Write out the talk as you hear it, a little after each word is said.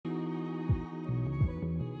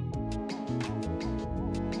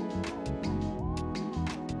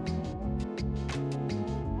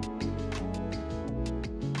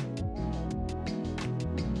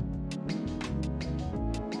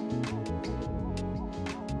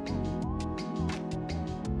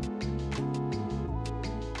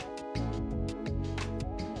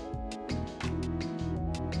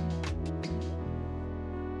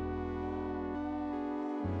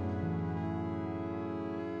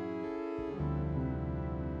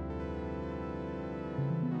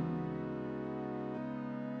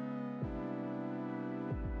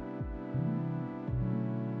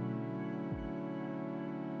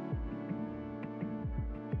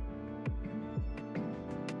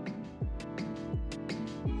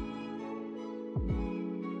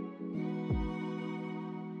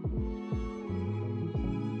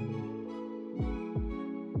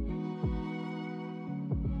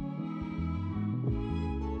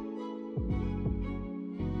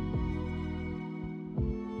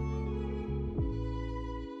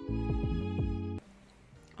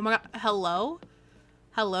Oh my god, hello?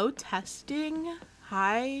 Hello, testing?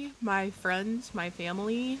 Hi, my friends, my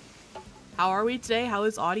family. How are we today? How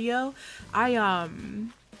is audio? I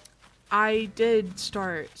did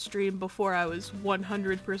start stream before I was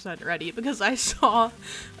 100% ready because I saw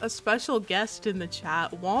a special guest in the chat,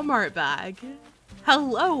 Walmart Bag.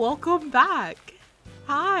 Hello, welcome back.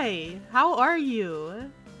 Hi, how are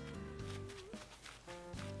you?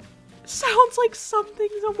 Sounds like something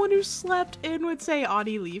someone who slept in would say,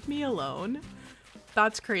 Audie, leave me alone.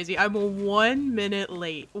 That's crazy. I'm 1 minute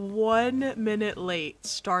late. 1 minute late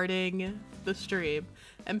starting the stream.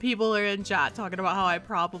 And people are in chat talking about how I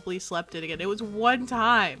probably slept in again. It was one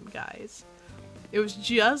time, guys. It was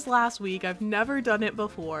just last week. I've never done it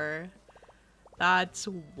before. That's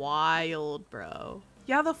wild, bro.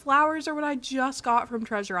 Yeah, the flowers are what I just got from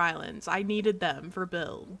Treasure Islands. I needed them for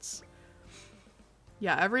builds.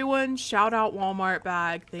 Yeah, everyone shout out Walmart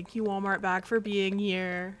Bag. Thank you, Walmart Bag, for being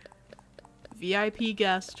here. VIP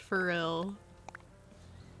guest, for real.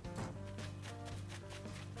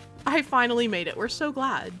 I finally made it. We're so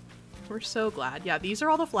glad. We're so glad. Yeah, these are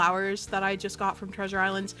all the flowers that I just got from Treasure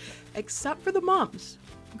Islands, except for the mums.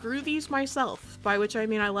 Grew these myself, by which I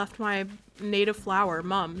mean I left my native flower,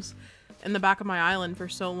 mums, in the back of my island for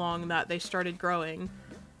so long that they started growing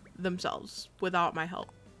themselves without my help.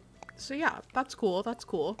 So yeah, that's cool. That's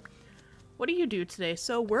cool. What do you do today?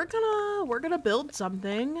 So we're gonna build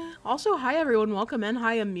something. Also, hi everyone, welcome in.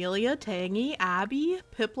 Hi Amelia, Tangy, Abby,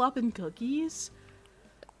 Piplup and Cookies.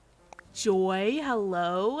 Joy,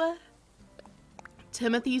 hello.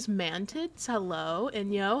 Timothy's Mantids, hello.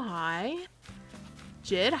 Inyo, hi.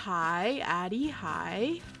 Jid, hi. Addie,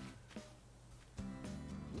 hi.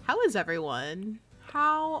 How is everyone?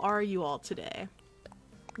 How are you all today?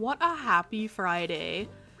 What a happy Friday.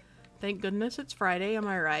 Thank goodness it's Friday, am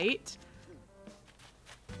I right?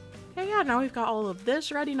 Okay, yeah, now we've got all of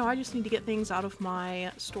this ready. Now I just need to get things out of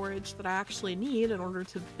my storage that I actually need in order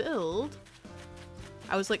to build.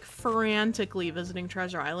 I was like frantically visiting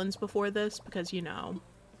Treasure Islands before this because, you know,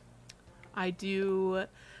 I do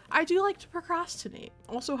like to procrastinate.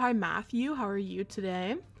 Also, hi Matthew, how are you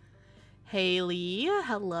today? Haley,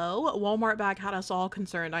 hello. Walmart Bag had us all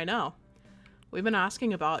concerned, I know. We've been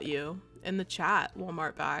asking about you in the chat,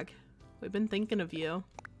 Walmart Bag. We've been thinking of you.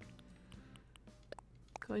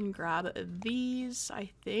 Go ahead and grab these.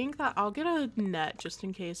 I think that I'll get a net just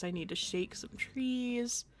in case I need to shake some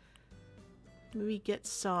trees. Maybe get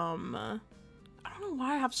some... I don't know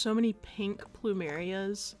why I have so many pink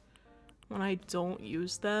plumerias when I don't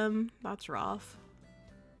use them. That's rough.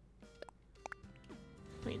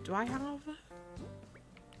 Wait, do I have...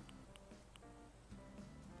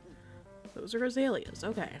 Those are azaleas.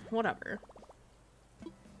 Okay, whatever.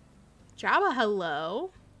 Jabba,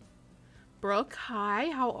 hello. Brooke,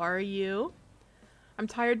 hi, how are you? I'm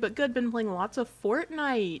tired but good, been playing lots of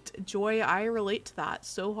Fortnite. Joy, I relate to that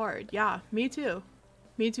so hard. Yeah, me too.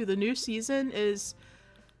 Me too. The new season is,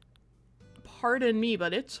 pardon me,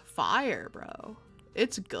 but it's fire, bro.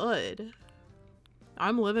 It's good.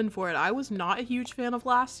 I'm living for it. I was not a huge fan of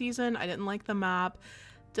last season. I didn't like the map.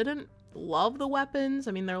 Didn't love the weapons.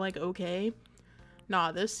 I mean, they're like okay.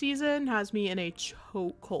 Nah, this season has me in a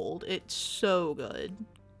chokehold. It's so good.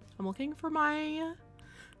 I'm looking for my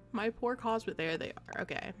poor cosmet. There they are.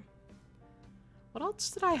 Okay. What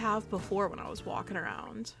else did I have before when I was walking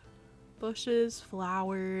around? Bushes,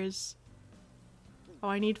 flowers. Oh,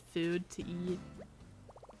 I need food to eat.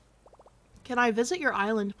 Can I visit your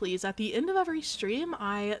island, please? At the end of every stream,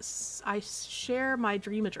 I share my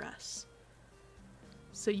dream address.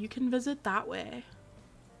 So you can visit that way.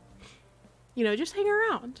 You know, just hang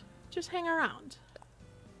around. Just hang around.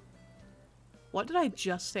 What did I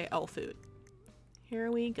just say? Oh, food. Here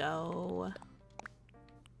we go.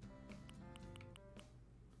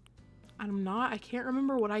 I can't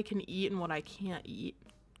remember what I can eat and what I can't eat.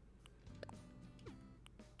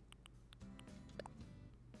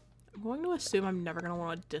 I'm going to assume I'm never going to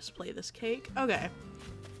want to display this cake. Okay.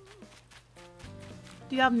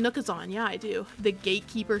 Do you have Nookazon? Yeah, I do. The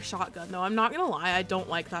Gatekeeper shotgun. No, I'm not going to lie. I don't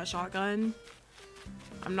like that shotgun.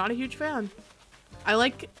 I'm not a huge fan. I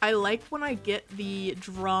like when I get the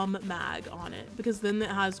drum mag on it, because then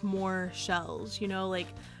it has more shells, you know, like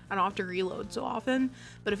I don't have to reload so often.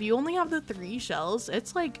 But if you only have the 3 shells,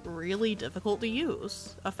 it's like really difficult to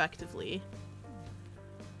use effectively.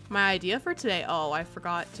 My idea for today, oh, I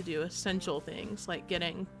forgot to do essential things like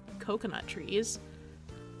getting coconut trees.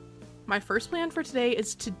 My first plan for today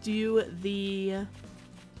is to do the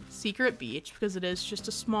secret beach, because it is just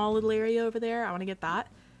a small little area over there. I want to get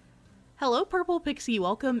that. Hello, Purple Pixie.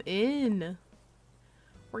 Welcome in.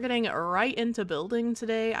 We're getting right into building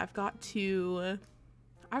today. I've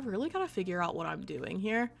really got to figure out what I'm doing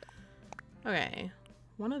here. Okay,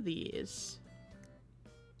 one of these.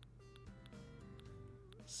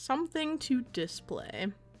 Something to display.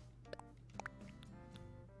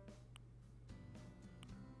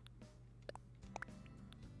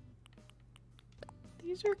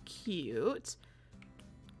 These are cute.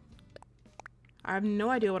 I have no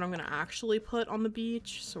idea what I'm going to actually put on the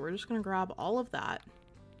beach, so we're just going to grab all of that.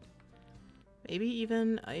 Maybe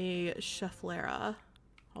even a cheflera.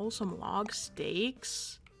 Oh, some log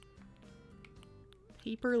steaks.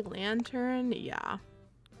 Paper lantern. Yeah.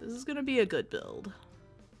 This is going to be a good build.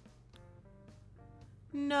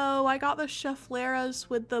 No, I got the chefleras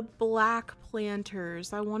with the black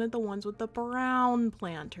planters. I wanted the ones with the brown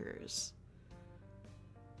planters.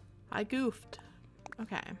 I goofed.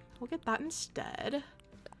 Okay, we'll get that instead.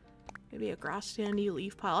 Maybe a grass standy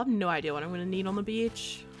leaf pile. I have no idea what I'm going to need on the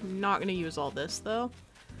beach. I'm not going to use all this, though.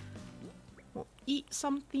 We'll eat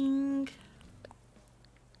something.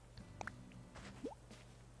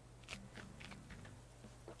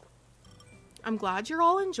 I'm glad you're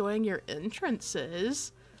all enjoying your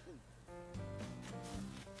entrances.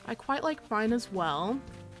 I quite like mine as well.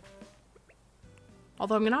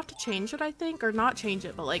 Although I'm gonna have to change it, I think. Or not change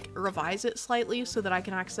it, but like revise it slightly so that I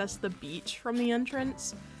can access the beach from the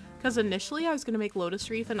entrance. Because initially I was gonna make Lotus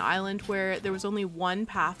Reef an island where there was only one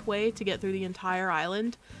pathway to get through the entire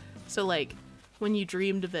island. So like, when you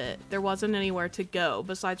dreamed of it, there wasn't anywhere to go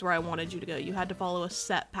besides where I wanted you to go. You had to follow a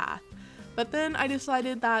set path. But then I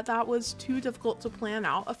decided that that was too difficult to plan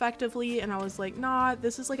out effectively, and I was like, nah,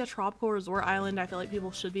 this is like a tropical resort island. I feel like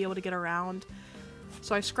people should be able to get around.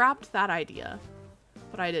 So I scrapped that idea.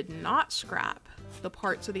 But I did not scrap the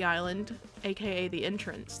parts of the island, aka the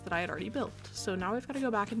entrance, that I had already built. So now we've got to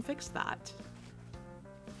go back and fix that.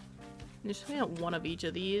 I'm just gonna get one of each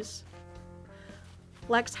of these.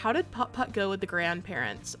 Lex, how did putt-putt go with the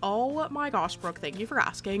grandparents? Oh my gosh, Brooke, thank you for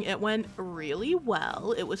asking. It went really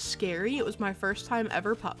well. It was scary. It was my first time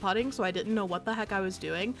ever putt-putting, so I didn't know what the heck I was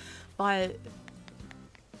doing. But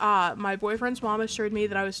my boyfriend's mom assured me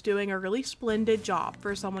that I was doing a really splendid job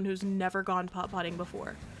for someone who's never gone putt-putting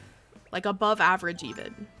before. Like above average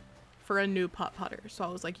even for a new putt-putter. So I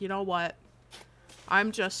was like, you know what?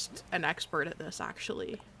 I'm just an expert at this,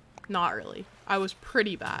 actually. Not really. I was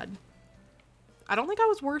pretty bad. I don't think I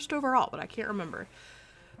was worst overall, but I can't remember.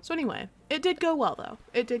 So anyway, it did go well though.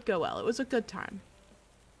 It did go well. It was a good time.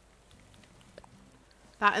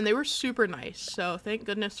 That, and they were super nice, so thank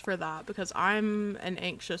goodness for that, because I'm an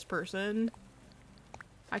anxious person.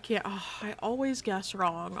 I can't, oh, I always guess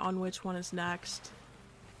wrong on which one is next.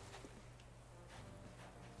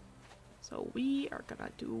 So we are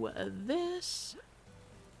gonna do this.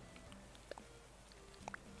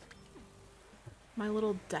 My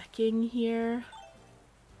little decking here.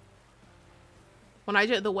 When I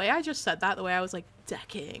did, the way I just said that, the way I was like,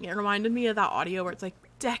 decking, it reminded me of that audio where it's like,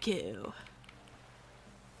 Deku.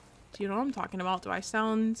 Do you know what I'm talking about? Do I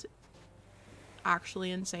sound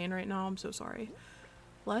actually insane right now? I'm so sorry.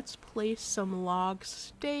 Let's place some log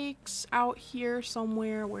stakes out here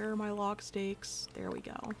somewhere. Where are my log stakes? There we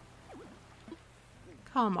go.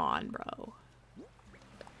 Come on, bro.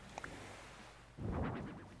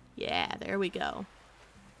 Yeah, there we go.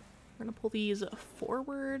 We're gonna pull these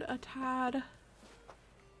forward a tad.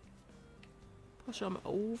 Push them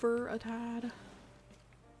over a tad.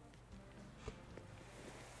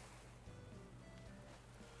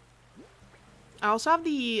 I also have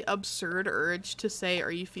the absurd urge to say,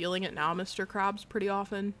 are you feeling it now, Mr. Krabs, pretty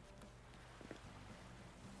often.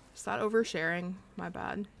 Is that oversharing? My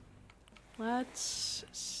bad. Let's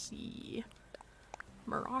see.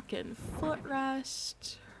 Moroccan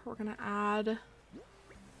footrest. We're gonna add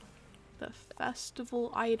the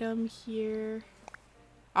festival item here.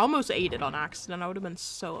 I almost ate it on accident. I would have been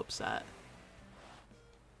so upset.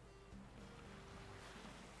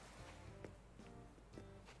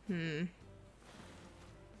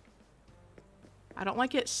 I don't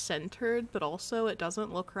like it centered, but also it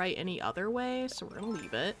doesn't look right any other way, so we're gonna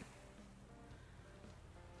leave it.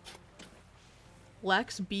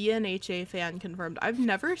 Lex, BNHA fan confirmed. I've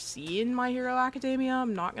never seen My Hero Academia,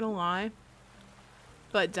 I'm not gonna lie.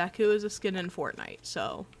 But Deku is a skin in Fortnite,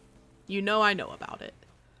 so you know I know about it.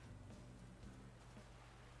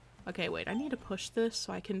 Okay, wait, I need to push this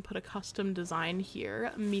so I can put a custom design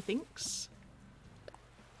here, methinks.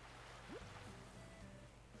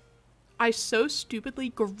 I so stupidly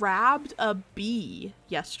grabbed a bee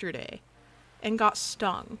yesterday and got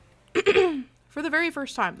stung. For the very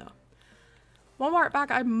first time, though. Walmart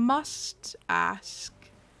back, I must ask,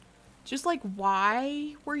 just like,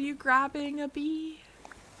 why were you grabbing a bee?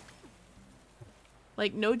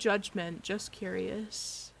 Like, no judgment, just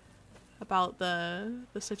curious about the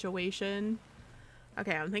situation.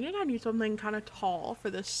 Okay, I'm thinking I need something kind of tall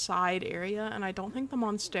for this side area, and I don't think the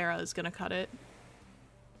Monstera is gonna cut it.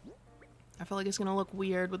 I feel like it's gonna look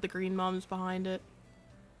weird with the green mums behind it.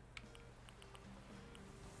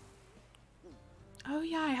 Oh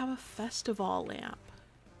yeah, I have a festival lamp.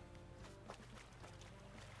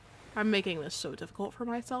 I'm making this so difficult for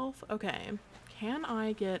myself. Okay, can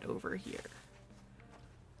I get over here?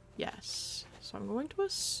 Yes. So I'm going to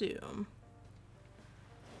assume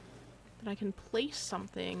that I can place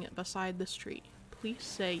something beside this tree. Please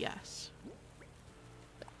say yes.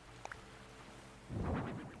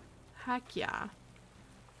 Heck yeah.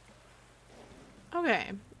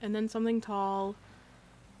 Okay, and then something tall,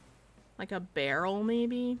 like a barrel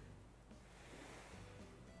maybe?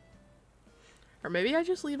 Or maybe I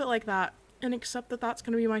just leave it like that and accept that that's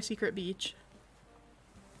gonna be my secret beach.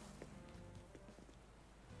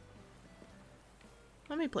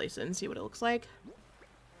 Let me place it and see what it looks like.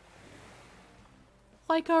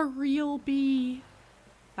 Like a real bee.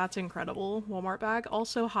 That's incredible. Walmart bag.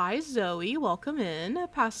 Also, hi Zoe, welcome in.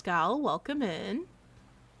 Pascal, welcome in.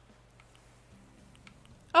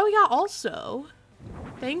 Oh yeah, also,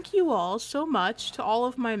 thank you all so much to all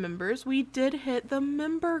of my members. We did hit the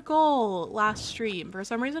member goal last stream. For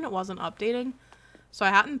some reason it wasn't updating, so I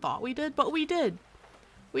hadn't thought we did, but we did.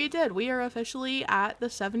 We did. We are officially at the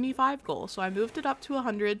 75 goal, so I moved it up to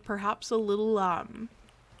 100, perhaps a little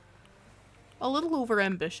over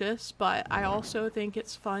ambitious, but I also think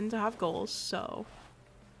it's fun to have goals, so.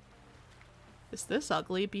 Is this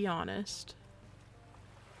ugly? Be honest.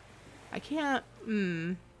 I can't,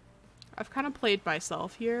 I've kind of played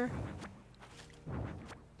myself here.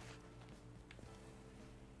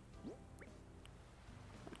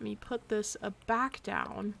 Let me put this back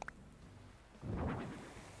down.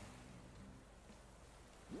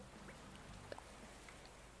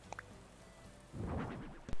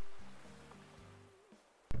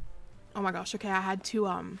 Oh my gosh, okay, I had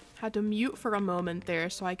to mute for a moment there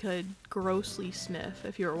so I could grossly sniff,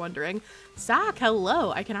 if you were wondering. Zach,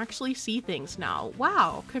 hello! I can actually see things now.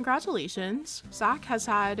 Wow, congratulations. Zach has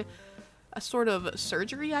had a sort of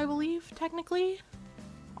surgery, I believe, technically,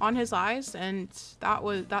 on his eyes, and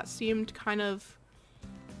that seemed kind of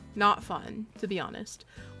not fun, to be honest.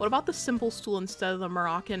 What about the simple stool instead of the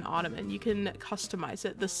Moroccan ottoman? You can customize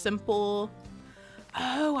it. The simple...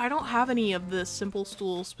 Oh, I don't have any of the simple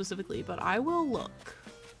stools specifically, but I will look.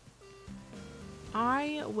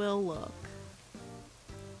 I will look.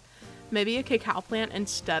 Maybe a cacao plant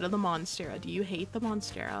instead of the Monstera. Do you hate the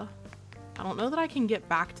Monstera? I don't know that I can get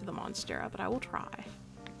back to the Monstera, but I will try.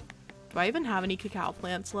 Do I even have any cacao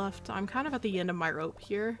plants left? I'm kind of at the end of my rope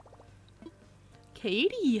here.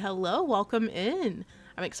 Katie, hello, welcome in.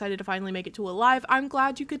 I'm excited to finally make it to a live. I'm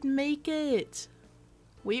glad you could make it.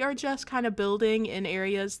 We are just kind of building in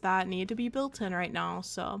areas that need to be built in right now,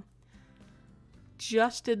 so.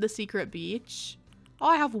 Just did the secret beach. Oh,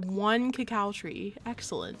 I have one cacao tree.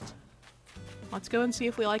 Excellent. Let's go and see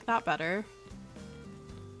if we like that better.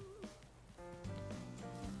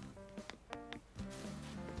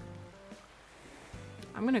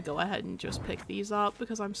 I'm gonna go ahead and just pick these up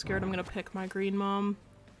because I'm scared I'm gonna pick my green mom.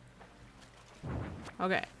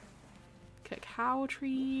 Okay. Cacao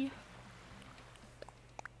tree.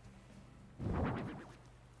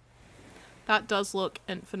 That does look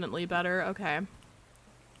infinitely better. Okay.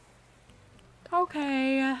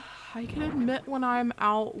 Okay. I can admit when I'm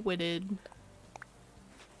outwitted.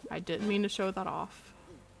 I didn't mean to show that off.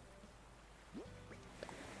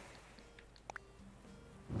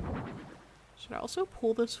 Should I also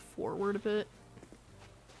pull this forward a bit?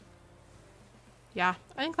 Yeah,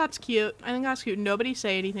 I think that's cute. I think that's cute. Nobody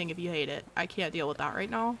say anything if you hate it. I can't deal with that right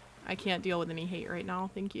now. I can't deal with any hate right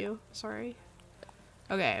now. Thank you. Sorry.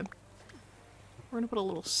 Okay. We're gonna put a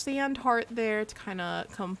little sand heart there to kind of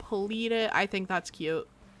complete it. I think that's cute.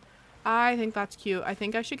 I think that's cute. I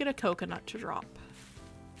think I should get a coconut to drop.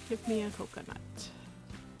 Give me a coconut.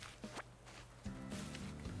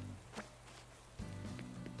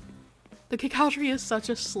 The cacao tree is such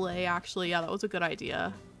a sleigh, actually. Yeah, that was a good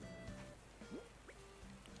idea.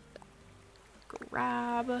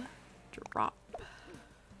 Grab. Drop.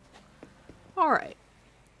 Alright.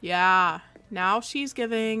 Yeah. Now she's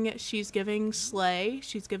giving sleigh.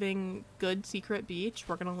 She's giving good secret beach.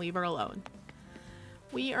 We're gonna leave her alone.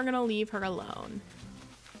 We are gonna leave her alone.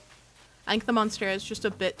 I think the monster is just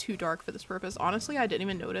a bit too dark for this purpose. Honestly, I didn't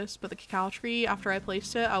even notice, but the cacao tree, after I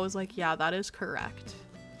placed it, I was like, yeah, that is correct.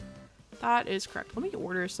 That is correct. Let me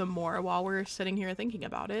order some more while we're sitting here thinking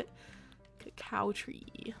about it. Cacao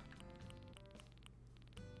tree.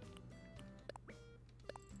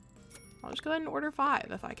 I'll just go ahead and order 5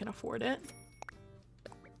 if I can afford it.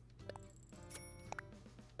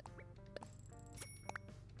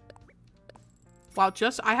 Wow,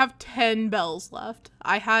 I have 10 bells left.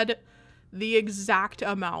 I had the exact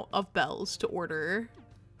amount of bells to order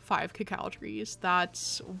 5 cacao trees.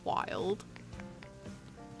 That's wild.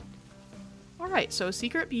 Alright, so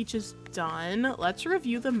Secret Beach is done. Let's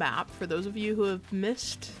review the map for those of you who have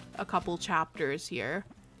missed a couple chapters here.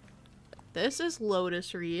 This is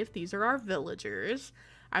Lotus Reef. These are our villagers.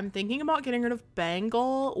 I'm thinking about getting rid of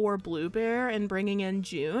Bangle or Bluebear and bringing in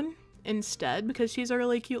June instead because she's a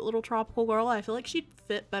really cute little tropical girl. I feel like she'd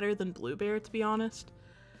fit better than Bluebear, to be honest.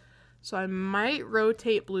 So I might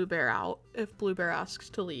rotate Bluebear out if Bluebear asks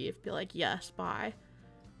to leave. Be like, yes, bye.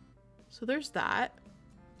 So there's that.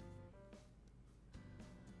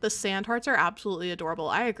 The sand hearts are absolutely adorable.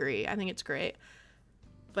 I agree. I think it's great.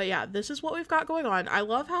 But yeah, this is what we've got going on. I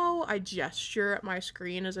love how I gesture at my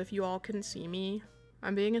screen as if you all can see me.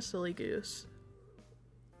 I'm being a silly goose.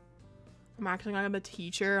 I'm acting like I'm a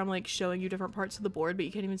teacher. I'm like showing you different parts of the board, but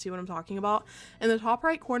you can't even see what I'm talking about. In the top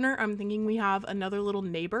right corner, I'm thinking we have another little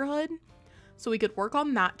neighborhood. So we could work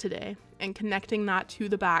on that today and connecting that to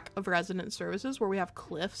the back of resident services where we have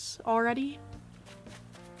cliffs already.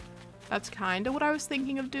 That's kind of what I was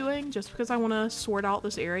thinking of doing, just because I want to sort out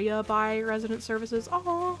this area by resident services.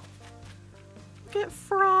 Oh, look at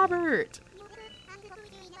Frobert.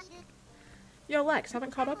 Yo, Lex,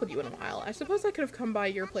 haven't caught up with you in a while. I suppose I could have come by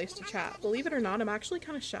your place to chat. Believe it or not, I'm actually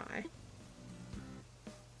kind of shy.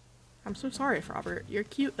 I'm so sorry, Frobert. You're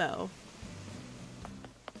cute, though.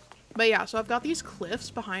 But yeah, so I've got these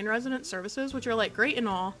cliffs behind resident services, which are like great and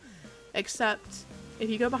all, except if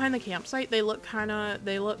you go behind the campsite, they look kind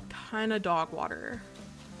of dog water,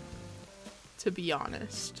 to be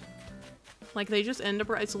honest. Like they just end up,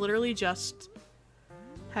 it's literally just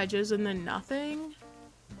hedges and then nothing.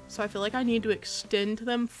 So I feel like I need to extend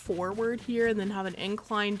them forward here and then have an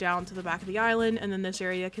incline down to the back of the island, and then this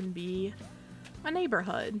area can be a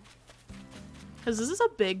neighborhood. Because this is a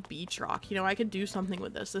big beach rock, you know, I could do something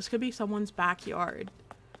with this. This could be someone's backyard.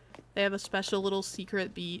 They have a special little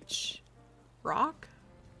secret beach rock.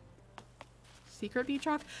 Secret beach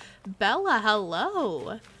rock. Bella,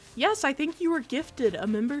 hello. Yes, I think you were gifted a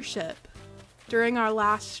membership during our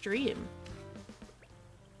last stream.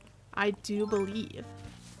 I do believe.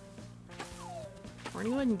 We're gonna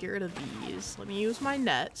go ahead and get rid of these. Let me use my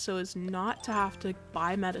net so as not to have to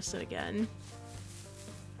buy medicine again.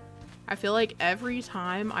 I feel like every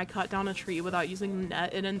time I cut down a tree without using the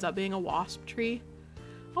net, it ends up being a wasp tree.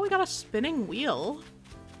 Oh, we got a spinning wheel.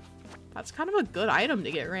 That's kind of a good item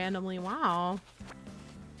to get randomly. Wow.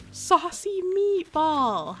 Saucy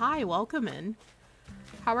meatball. Hi, welcome in.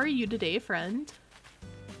 How are you today, friend?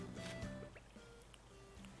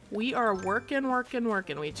 We are working.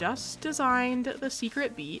 We just designed the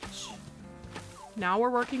secret beach. Now we're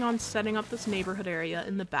working on setting up this neighborhood area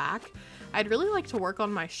in the back. I'd really like to work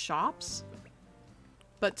on my shops,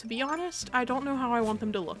 but to be honest, I don't know how I want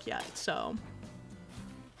them to look yet, so.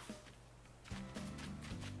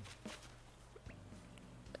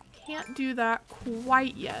 Can't do that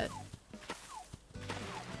quite yet.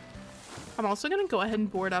 I'm also gonna go ahead and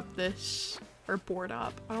board up this, or board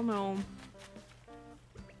up, I don't know.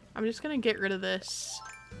 I'm just gonna get rid of this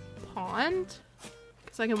pond,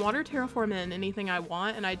 because I can water terraform in anything I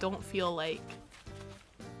want, and I don't feel like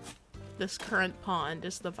this current pond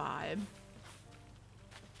is the vibe.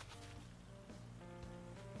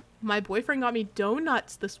 My boyfriend got me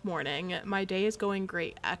donuts this morning. My day is going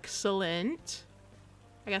great. Excellent.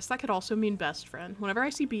 I guess that could also mean best friend. Whenever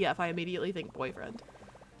I see BF, I immediately think boyfriend.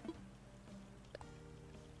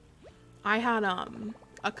 I had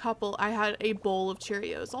a bowl of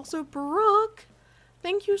Cheerios. Also, Brooke,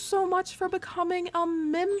 thank you so much for becoming a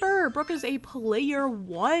member. Brooke is a Player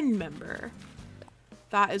 1 member.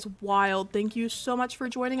 That is wild. Thank you so much for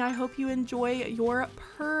joining. I hope you enjoy your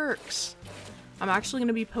perks. I'm actually going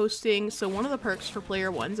to be posting, so one of the perks for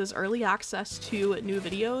Player 1s is early access to new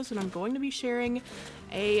videos, and I'm going to be sharing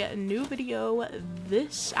a new video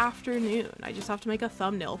this afternoon. I just have to make a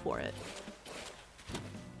thumbnail for it.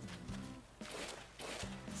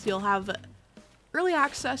 So you'll have early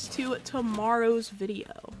access to tomorrow's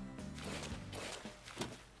video.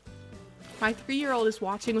 My 3-year-old is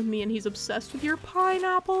watching with me and he's obsessed with your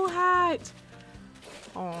pineapple hat.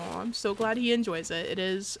 Aw, I'm so glad he enjoys it. It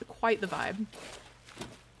is quite the vibe.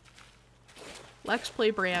 Let's play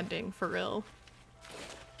branding, for real.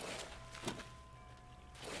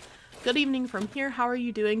 Good evening from here. How are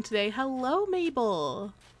you doing today? Hello,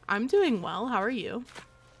 Mabel. I'm doing well. How are you?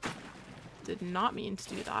 Did not mean to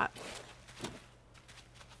do that.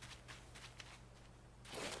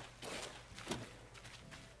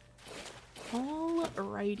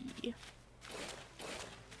 Alrighty.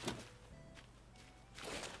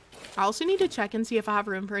 I also need to check and see if I have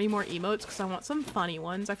room for any more emotes because I want some funny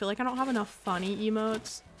ones. I feel like I don't have enough funny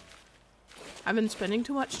emotes. I've been spending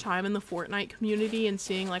too much time in the Fortnite community and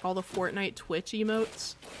seeing like all the Fortnite Twitch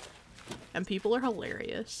emotes. And people are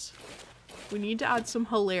hilarious. We need to add some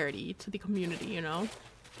hilarity to the community, you know?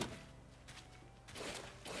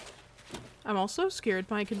 I'm also scared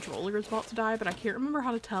my controller is about to die, but I can't remember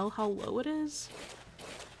how to tell how low it is.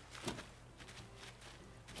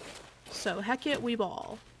 So heck it, we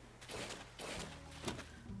ball.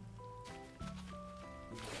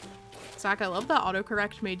 Zach, I love that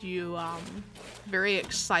autocorrect made you very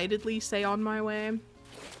excitedly say on my way.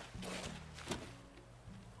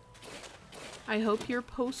 I hope your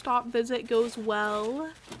post-op visit goes well.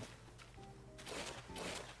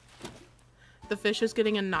 The fish is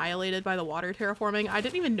getting annihilated by the water terraforming. I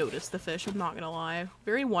didn't even notice the fish, I'm not gonna lie.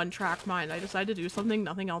 Very one-track mind. I decided to do something,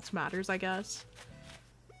 nothing else matters, I guess.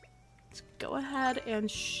 Let's go ahead and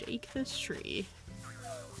shake this tree.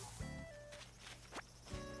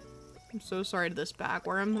 I'm so sorry to this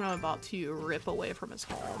bagworm that I'm about to rip away from his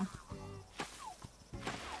home.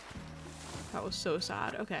 That was so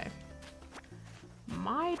sad. Okay.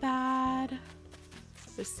 My bad.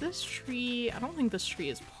 Is this tree? I don't think this tree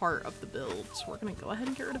is part of the build, so we're gonna go ahead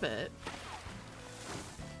and get rid of it.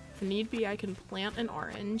 If need be, I can plant an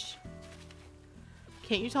orange.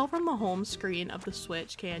 Can't you tell from the home screen of the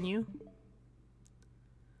Switch, can you?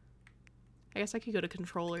 I guess I could go to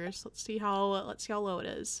controllers. Let's see how low it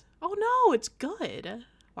is. Oh no, it's good.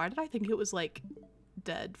 Why did I think it was like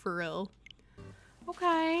dead for real?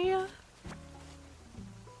 Okay.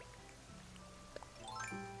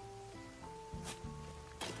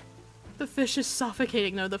 The fish is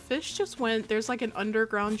suffocating. No, the fish just went, there's like an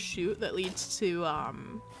underground chute that leads to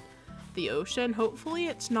the ocean. Hopefully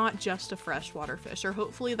it's not just a freshwater fish, or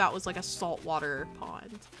hopefully that was like a saltwater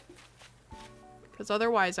pond. Because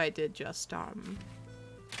otherwise I did just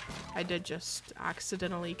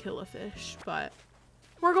accidentally kill a fish, but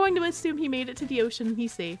we're going to assume he made it to the ocean.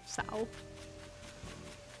 He's safe, so.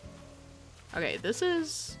 Okay, this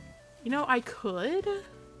is, you know, I could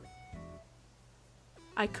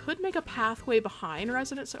make a pathway behind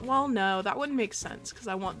residents. Well, no, that wouldn't make sense because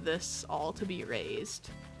I want this all to be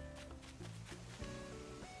raised.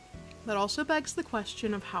 That also begs the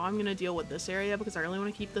question of how I'm going to deal with this area because I really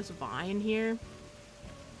want to keep this vine here.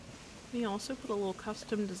 Let me also put a little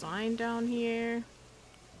custom design down here.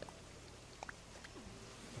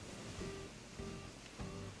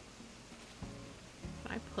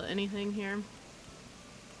 Can I put anything here?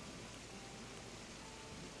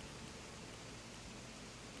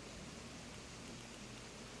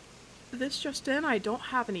 This just in, I don't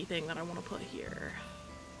have anything that I want to put here.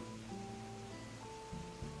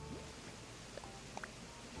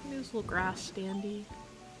 Maybe this little grass standy.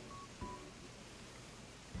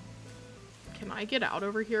 Can I get out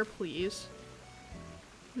over here, please?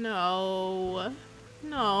 No.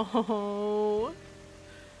 No. Oh,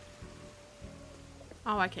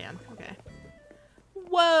 I can. Okay.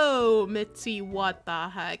 Whoa, Mitzi, what the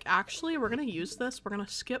heck? Actually, we're gonna use this. We're gonna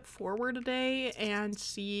skip forward a day and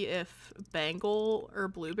see if Bangle or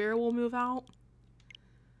Blueberry will move out.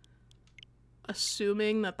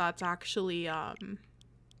 Assuming that that's actually,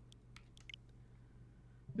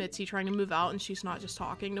 Mitzi trying to move out and she's not just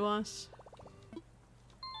talking to us.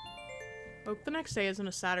 Hope the next day isn't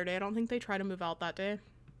a Saturday. I don't think they try to move out that day.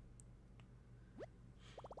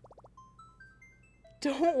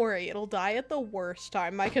 Don't worry, it'll die at the worst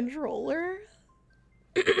time. My controller?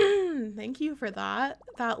 Thank you for that.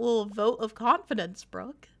 That little vote of confidence,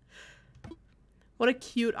 Brooke. What a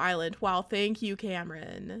cute island. Wow, thank you,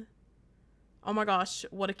 Cameron. Oh my gosh,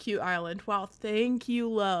 what a cute island. Wow, thank you,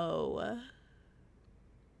 Lo.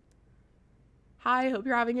 Hi, hope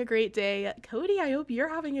you're having a great day. Cody, I hope you're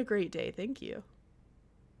having a great day. Thank you.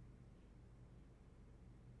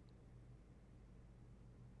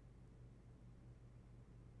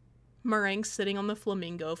 Meringue sitting on the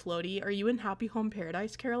flamingo floaty. Are you in Happy Home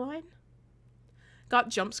Paradise, Caroline? Got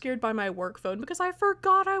jump scared by my work phone because I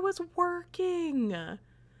forgot I was working.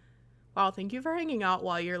 Wow, thank you for hanging out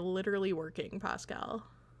while you're literally working, Pascal.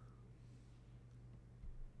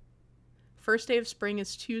 First day of spring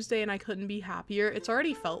is Tuesday and I couldn't be happier. It's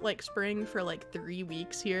already felt like spring for like 3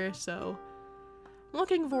 weeks here, so I'm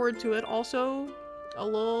looking forward to it. Also, a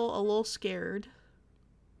little scared.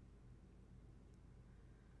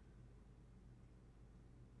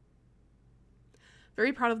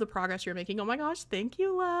 Very proud of the progress you're making. Oh my gosh, thank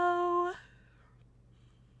you, Lo.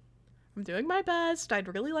 I'm doing my best.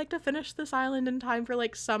 I'd really like to finish this island in time for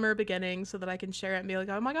like summer beginning so that I can share it and be like,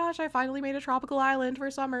 oh my gosh, I finally made a tropical island for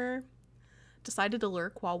summer. Decided to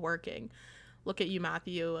lurk while working. Look at you,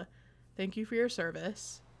 Matthew. Thank you for your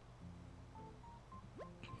service.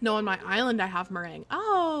 No, on my island I have meringue.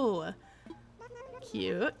 Oh,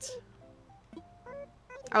 cute.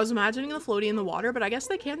 I was imagining the floaty in the water, but I guess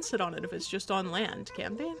they can sit on it if it's just on land,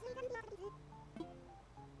 can't they?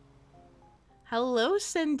 Hello,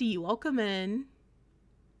 Cindy. Welcome in.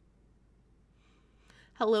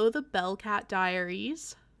 Hello, the Bellcat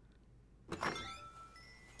Diaries.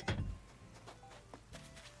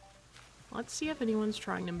 Let's see if anyone's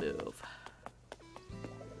trying to move.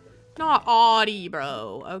 Not Audie,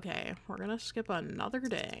 bro. Okay, we're gonna skip another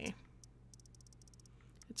day.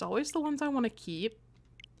 It's always the ones I want to keep.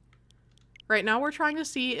 Right now we're trying to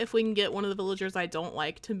see if we can get one of the villagers I don't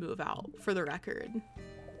like to move out, for the record.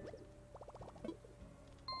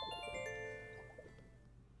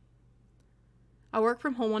 I work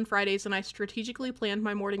from home on Fridays and I strategically planned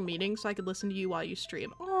my morning meeting so I could listen to you while you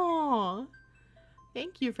stream. Aww.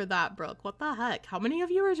 Thank you for that, Brooke. What the heck? How many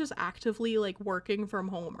of you are just actively, like, working from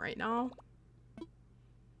home right now?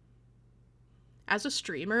 As a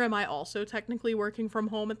streamer, am I also technically working from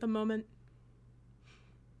home at the moment?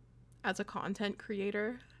 As a content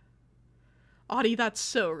creator? Audie, that's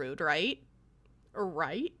so rude, right?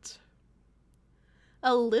 Right?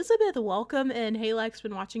 Elizabeth, welcome in. Hey, Lex,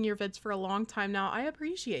 been watching your vids for a long time now. I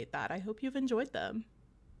appreciate that. I hope you've enjoyed them.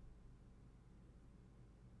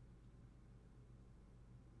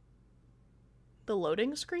 The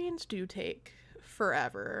loading screens do take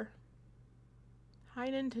forever. Hi,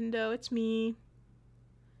 Nintendo, it's me.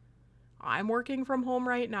 I'm working from home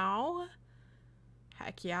right now.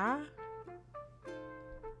 Heck yeah.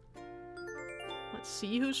 Let's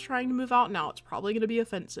see who's trying to move out now. It's probably going to be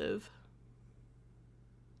offensive.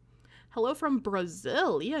 Hello from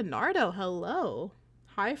Brazil. Leonardo, hello.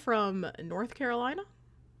 Hi from North Carolina.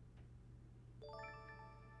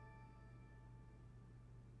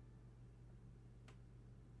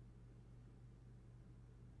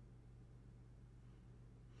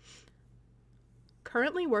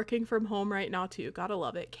 Currently working from home right now too. Gotta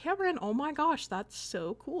love it. Cameron, oh my gosh, that's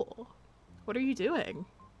so cool. What are you doing?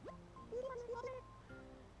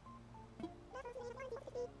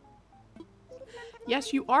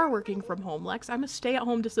 Yes, you are working from home, Lex. I'm a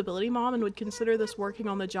stay-at-home disability mom and would consider this working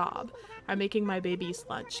on the job. I'm making my baby's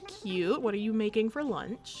lunch. Cute. What are you making for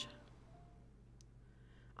lunch?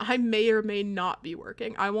 I may or may not be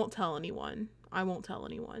working. I won't tell anyone. I won't tell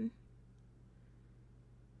anyone.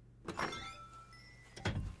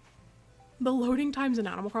 The loading times in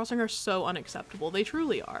Animal Crossing are so unacceptable. They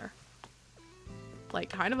truly are. Like,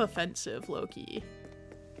 kind of offensive, low-key.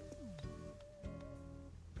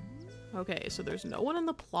 Okay, so there's no one in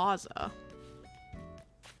the plaza.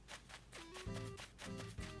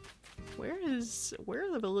 Where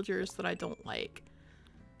are the villagers that I don't like?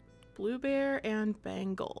 Blue Bear and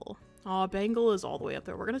Bangle. Aw, Bangle is all the way up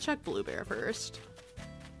there. We're gonna check Blue Bear first.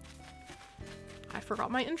 I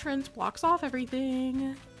forgot my entrance. Blocks off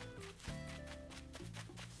everything.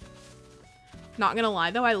 Not gonna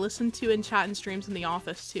lie though, I listen to and chat and streams in the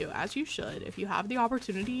office too, as you should. If you have the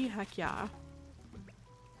opportunity, heck yeah.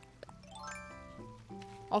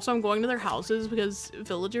 Also, I'm going to their houses because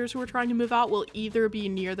villagers who are trying to move out will either be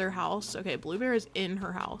near their house. Okay, Blue Bear is in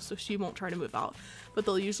her house, so she won't try to move out. But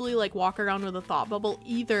they'll usually like walk around with a thought bubble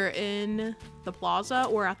either in the plaza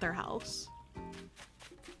or at their house.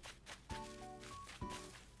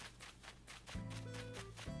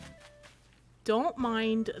 Don't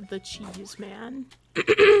mind the cheese man.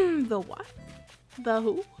 The what? The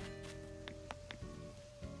who?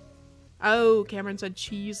 Oh, Cameron said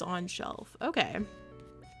cheese on shelf. Okay.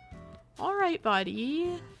 All right,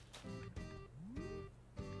 buddy.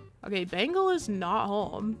 Okay, Bangle is not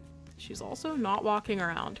home. She's also not walking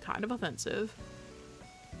around. Kind of offensive.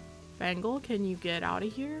 Bangle, can you get out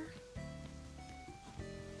of here?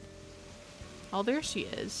 Oh, there she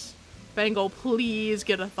is. Bangle, please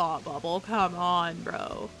get a thought bubble. Come on,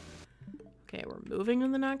 bro. Okay, we're moving to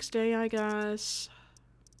the next day, I guess.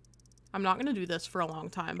 I'm not gonna do this for a long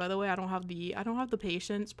time, by the way. I don't have the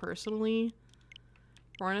patience personally.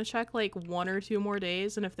 We're gonna check like 1 or 2 more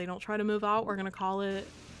days, and if they don't try to move out, we're gonna call it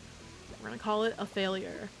a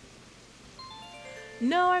failure.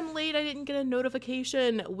 No, I'm late. I didn't get a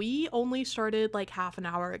notification. We only started like half an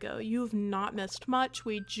hour ago. You've not missed much.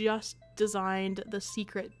 We just designed the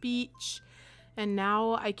secret beach, and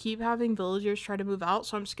now I keep having villagers try to move out,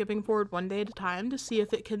 so I'm skipping forward 1 day at a time to see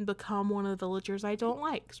if it can become one of the villagers I don't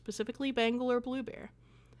like, specifically Bangle or Bluebear.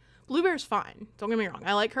 Bluebear's fine. Don't get me wrong.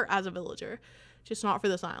 I like her as a villager, just not for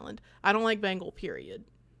this island. I don't like Bangle, period.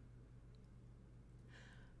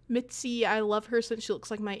 Mitzi, I love her since she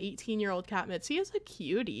looks like my 18-year-old cat. Mitzi is a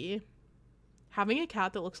cutie. Having a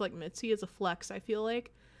cat that looks like Mitzi is a flex, I feel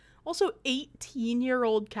like. Also,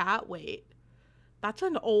 18-year-old cat. Wait. That's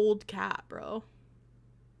an old cat, bro.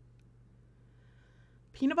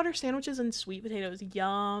 Peanut butter sandwiches and sweet potatoes.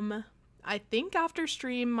 Yum. I think after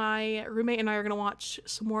stream, my roommate and I are going to watch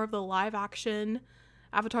some more of the live action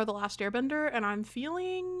Avatar: The Last Airbender, and I'm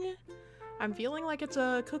feeling like it's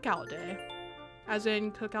a cookout day. As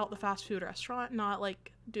in cook out the fast food restaurant, not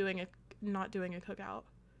like doing a cookout.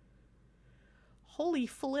 Holy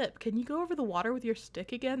flip, can you go over the water with your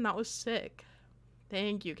stick again? That was sick.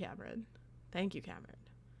 Thank you, Cameron. Thank you, Cameron.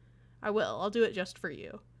 I will. I'll do it just for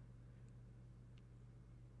you.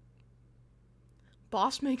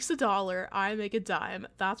 Boss makes $1, I make a dime.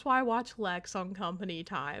 That's why I watch Lex on company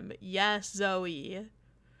time. Yes, Zoe.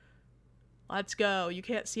 Let's go. You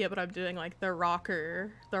can't see it, but I'm doing like the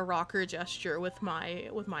rocker gesture with my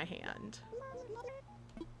hand.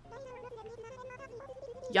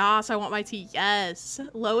 Yes, I want my tea. Yes.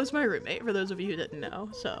 Lo is my roommate, for those of you who didn't know,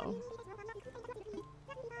 so.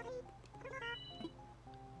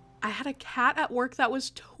 I had a cat at work that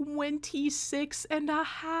was 26 and a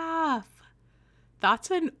half.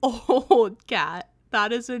 That's an old cat.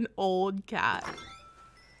 That is an old cat.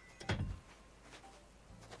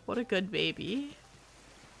 What a good baby.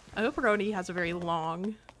 I hope Roni has a very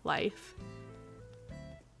long life.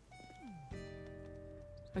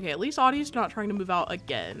 Okay, at least Audie's not trying to move out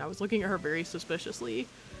again. I was looking at her very suspiciously.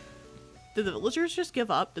 Did the villagers just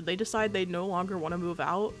give up? Did they decide they no longer want to move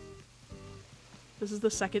out? This is the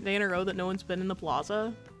 2nd day in a row that no one's been in the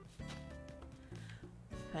plaza.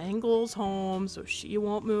 Bangle's home, so she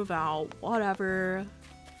won't move out. Whatever.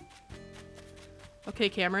 Okay,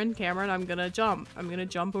 Cameron, I'm gonna jump. I'm gonna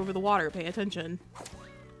jump over the water. Pay attention.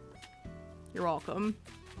 You're welcome.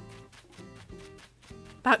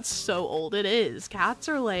 That's so old. It is. Cats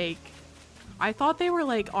are like... I thought they were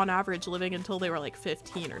like on average living until they were like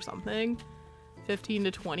 15 or something. 15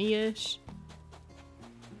 to 20-ish.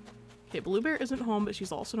 Okay, Bluebear isn't home, but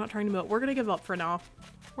she's also not trying to move. We're gonna give up for now.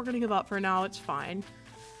 We're gonna give up for now. It's fine.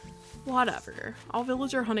 Whatever. I'll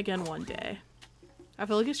villager hunt again one day. I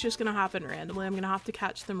feel like it's just gonna happen randomly. I'm gonna have to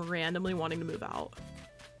catch them randomly wanting to move out.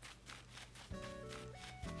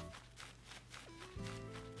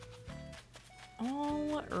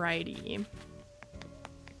 Alrighty.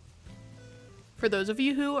 For those of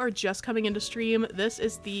you who are just coming into stream, this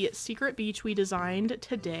is the secret beach we designed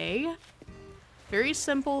today. Very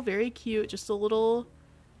simple, very cute, just a little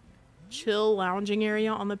chill lounging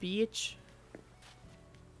area on the beach.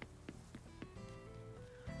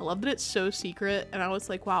 I love that it's so secret, and I was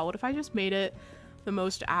like, wow, what if I just made it the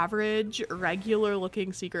most average, regular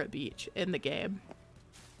looking secret beach in the game?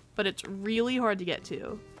 But it's really hard to get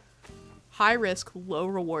to. High risk, low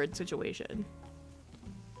reward situation.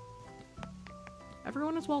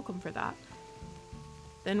 Everyone is welcome for that.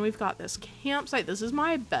 Then we've got this campsite. This is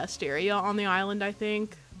my best area on the island, I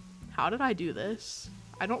think. How did I do this?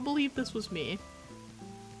 I don't believe this was me.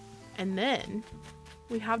 And then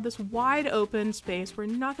we have this wide open space where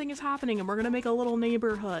nothing is happening, and we're gonna make a little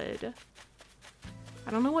neighborhood.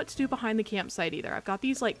 I don't know what to do behind the campsite either. I've got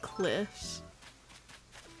these like cliffs.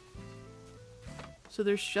 So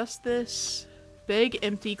there's just this big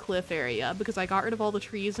empty cliff area because I got rid of all the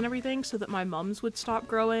trees and everything so that my mums would stop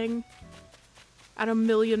growing at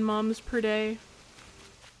 1,000,000 mums per day.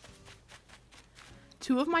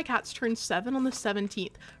 2 of my cats turned 7 on the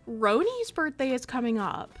 17th. Roni's birthday is coming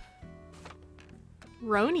up.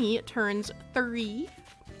 Roni turns 3.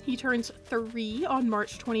 He turns 3 on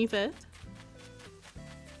March 25th.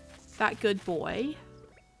 that good boy.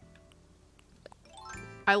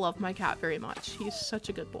 I love my cat very much. He's such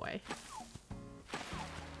a good boy.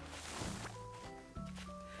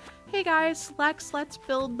 Hey guys, Lex, let's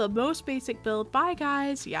build the most basic build. Bye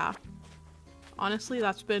guys. Yeah. Honestly,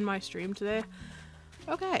 that's been my stream today.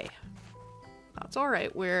 Okay. That's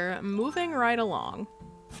alright. We're moving right along.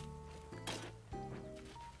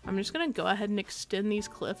 I'm just gonna go ahead and extend these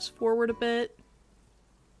cliffs forward a bit.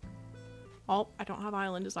 Oh, I don't have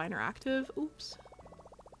Island Designer active. Oops.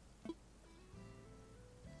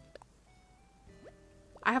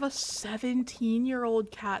 I have a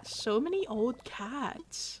 17-year-old cat. So many old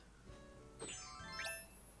cats.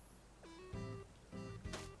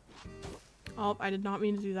 Oh, I did not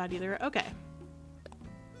mean to do that either. Okay.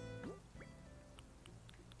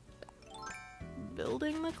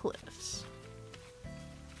 Building the cliffs.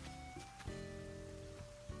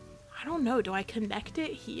 I don't know. Do I connect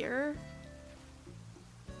it here?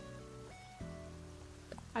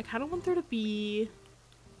 I kind of want there to be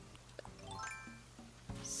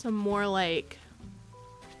some more, like,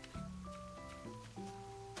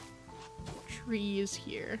 trees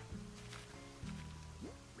here.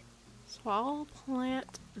 So I'll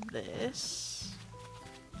plant this.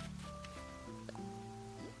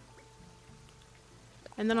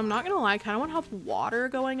 And then I'm not gonna lie, I kind of want to have water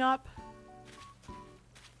going up.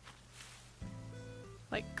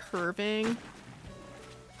 Like curving.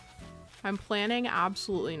 I'm planning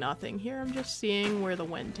absolutely nothing here. I'm just seeing where the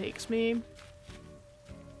wind takes me.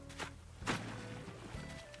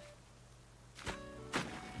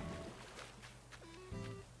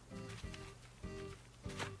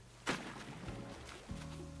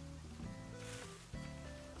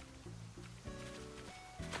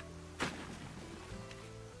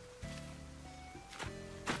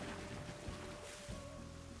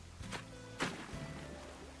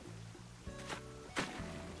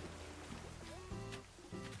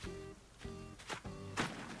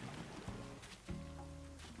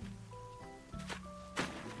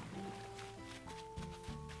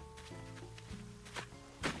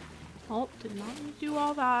 Oh, did not need to do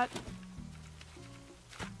all that.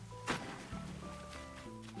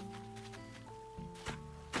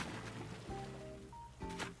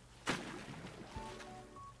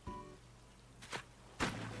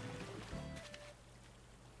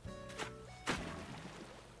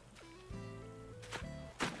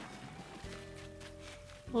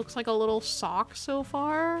 Looks like a little sock so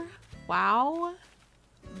far. Wow.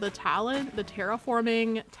 The talent, the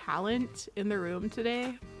terraforming talent in the room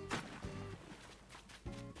today.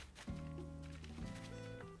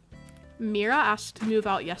 Mira asked to move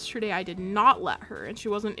out yesterday. I did not let her, and she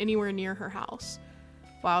wasn't anywhere near her house.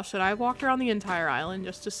 Wow, should I have walked around the entire island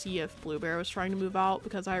just to see if Blue Bear was trying to move out?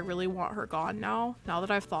 Because I really want her gone now. Now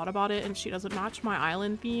that I've thought about it and she doesn't match my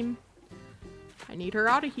island theme. I need her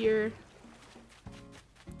out of here.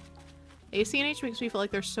 ACNH makes me feel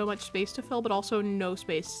like there's so much space to fill, but also no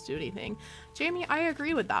space to do anything. Jamie, I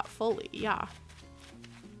agree with that fully, yeah.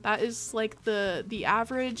 That is like the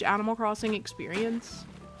average Animal Crossing experience.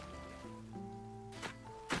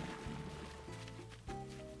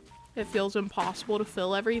 It feels impossible to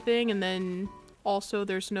fill everything, and then also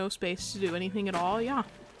there's no space to do anything at all. Yeah.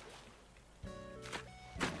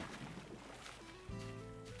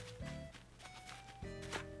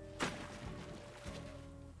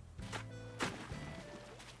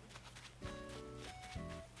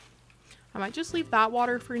 I might just leave that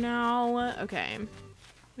water for now. Okay.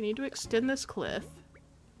 We need to extend this cliff.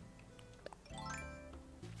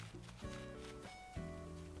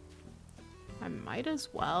 I might as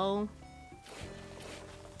well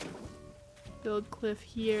build cliff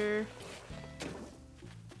here.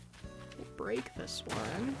 We'll break this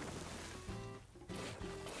one.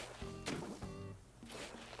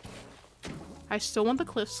 I still want the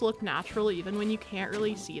cliffs to look natural even when you can't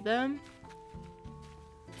really see them.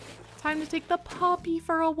 Time to take the puppy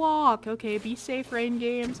for a walk. Okay, be safe, Rain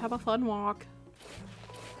Games. Have a fun walk.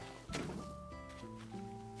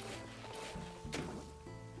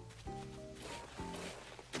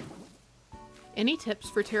 Any tips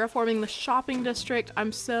for terraforming the shopping district?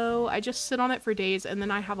 I just sit on it for days and then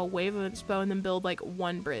I have a wave of inspo and then build like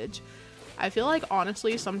one bridge. I feel like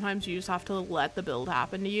honestly sometimes you just have to let the build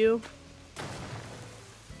happen to you.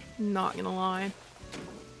 Not gonna lie.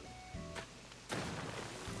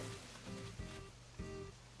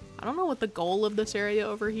 I don't know what the goal of this area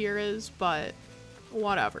over here is, but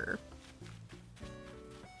whatever.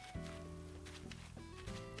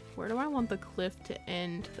 Where do I want the cliff to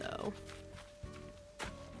end though?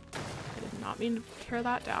 I did not mean to tear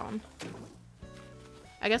that down.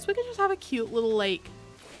 I guess we could just have a cute little like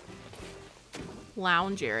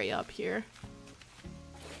lounge area up here.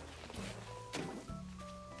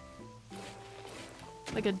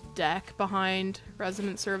 Like a deck behind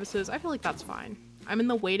resident services. I feel like that's fine. I'm in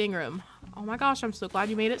the waiting room. Oh my gosh, I'm so glad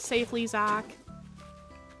you made it safely, Zach.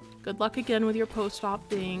 Good luck again with your post-op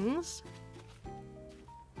things.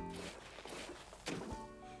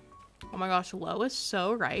 Oh my gosh, Lo is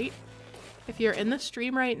so right. If you're in the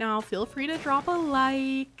stream right now, feel free to drop a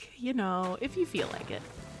like, you know, if you feel like it.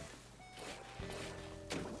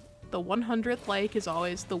 The 100th like is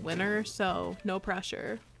always the winner, so no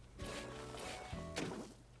pressure.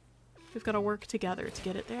 We've got to work together to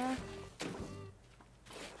get it there.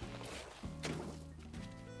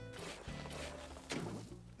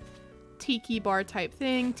 Tiki bar type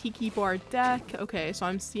thing, tiki bar deck. Okay, so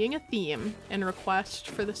I'm seeing a theme and request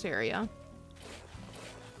for this area.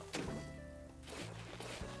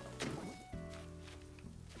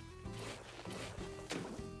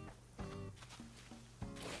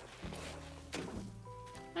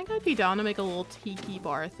 I think I'd be down to make a little tiki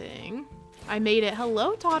bar thing. I made it.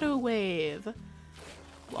 Hello, Tato Wave.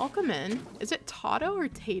 Welcome in. Is it Tato or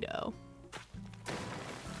Tato?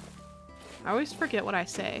 I always forget what I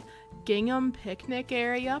say. Gingham picnic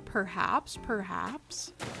area? Perhaps,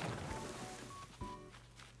 perhaps.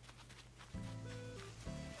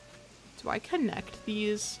 Do I connect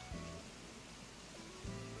these?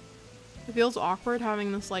 It feels awkward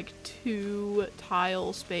having this like 2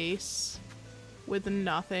 tile space with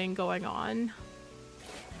nothing going on.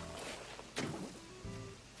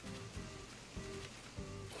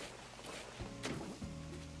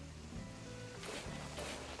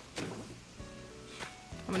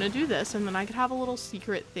 I'm gonna do this and then I could have a little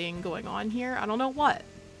secret thing going on here. I don't know what.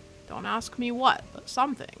 Don't ask me what, but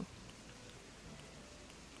something.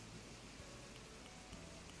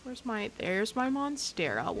 There's my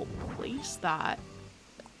Monstera. We'll place that.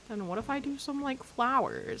 And what if I do some like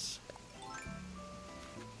flowers?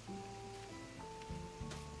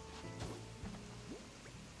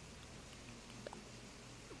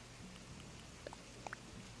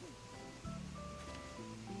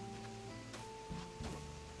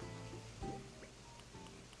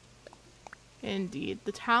 Indeed.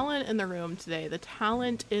 The talent in the room today. The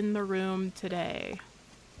talent in the room today.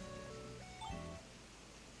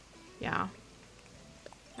 Yeah.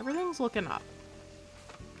 Everything's looking up.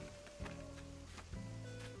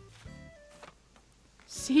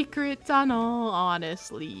 Secret tunnel,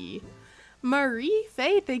 honestly. Marie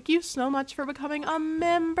Faye, thank you so much for becoming a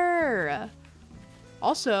member.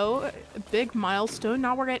 Also, a big milestone.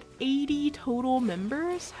 Now we're at 80 total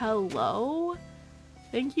members. Hello.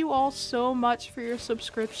 Thank you all so much for your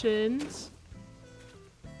subscriptions.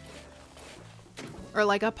 Or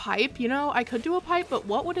like a pipe, you know? I could do a pipe, but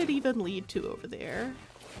what would it even lead to over there?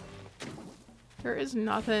 There is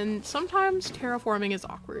nothing. Sometimes terraforming is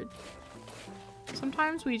awkward.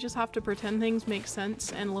 Sometimes we just have to pretend things make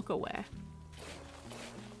sense and look away.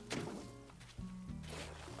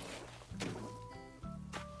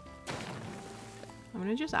 I'm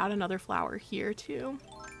gonna just add another flower here too.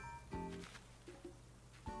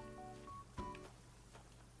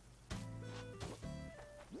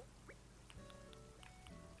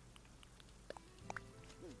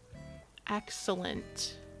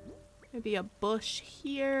 Excellent. Maybe a bush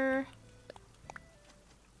here.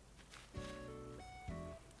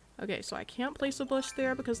 Okay, so I can't place a bush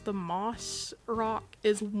there because the moss rock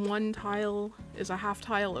is a half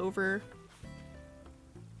tile over.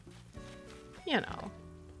 You know,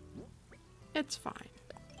 it's fine.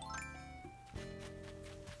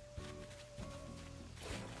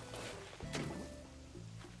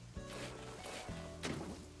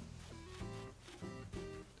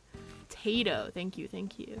 Potato, thank you,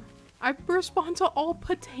 thank you. I respond to all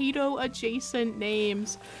potato adjacent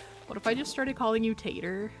names. What if I just started calling you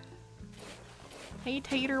Tater? Hey,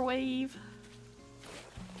 Tater Wave.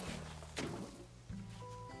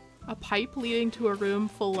 A pipe leading to a room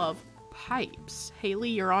full of pipes.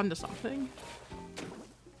 Haley, you're onto something.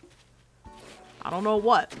 I don't know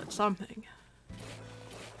what, but something.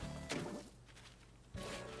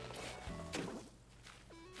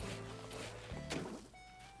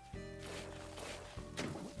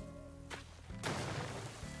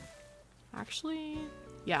 Actually,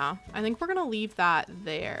 yeah, I think we're gonna leave that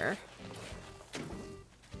there.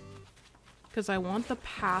 Because I want the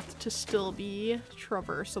path to still be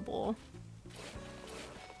traversable.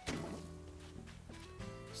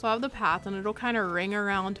 So I have the path and it'll kind of ring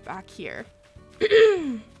around back here.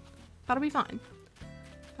 That'll be fine.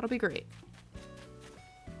 That'll be great.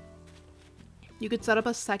 You could set up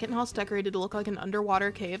a second house decorated to look like an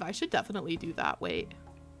underwater cave. I should definitely do that. Wait.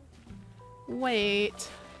 Wait.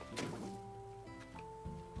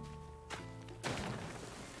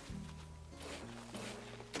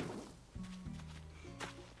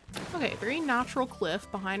 Okay, very natural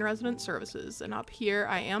cliff behind resident services. And up here,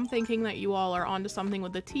 I am thinking that you all are onto something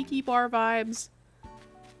with the tiki bar vibes.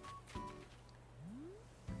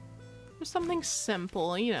 Just something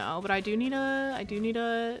simple, you know, but I do need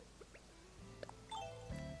a...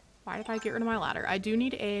 Why did I get rid of my ladder? I do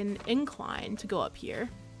need an incline to go up here.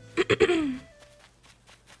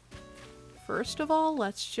 First of all,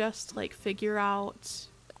 let's just, like, figure out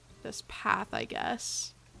this path, I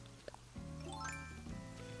guess.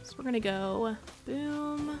 So we're gonna go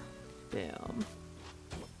boom, boom.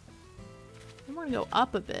 And we're gonna go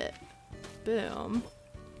up a bit. Boom.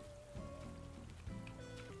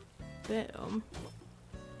 Boom.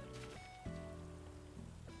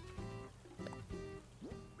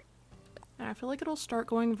 And I feel like it'll start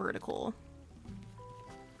going vertical.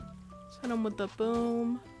 Let's hit them with the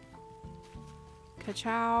boom.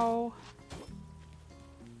 Ka-chow.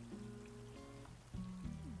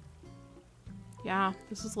 Yeah,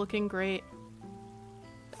 this is looking great.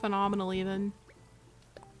 Phenomenal even.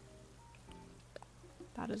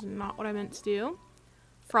 That is not what I meant to do.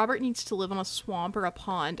 Frobert needs to live on a swamp or a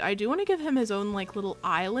pond. I do want to give him his own, like, little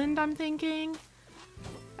island, I'm thinking.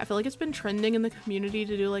 I feel like it's been trending in the community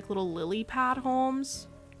to do, like, little lily pad homes.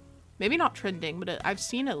 Maybe not trending, but I've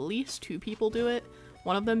seen at least 2 people do it.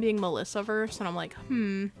 One of them being Melissaverse, and I'm like,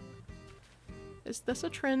 is this a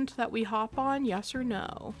trend that we hop on? Yes or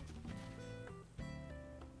no?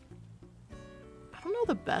 I don't know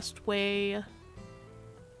the best way.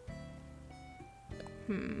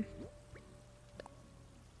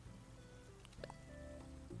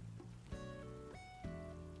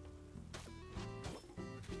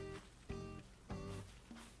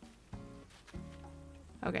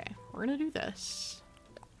 Okay, we're gonna do this.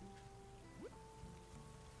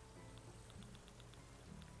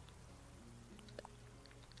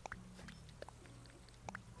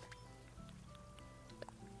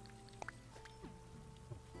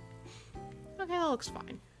 Okay, that looks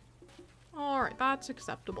fine. Alright, that's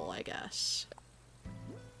acceptable, I guess.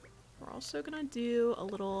 We're also gonna do a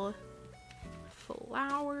little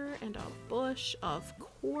flower and a bush, of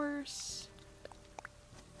course.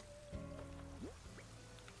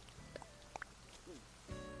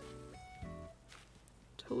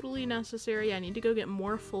 Totally necessary. I need to go get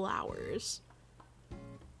more flowers.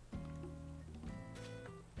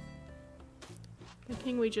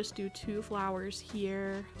 Thinking we just do 2 flowers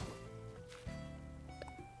here.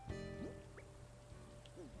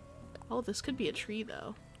 Oh, this could be a tree,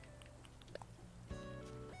 though.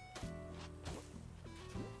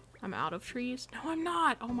 I'm out of trees. No, I'm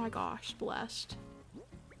not! Oh my gosh, blessed.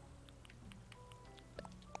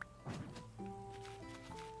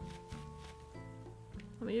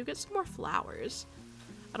 Let me go get some more flowers.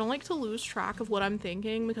 I don't like to lose track of what I'm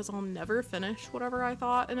thinking because I'll never finish whatever I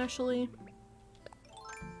thought initially.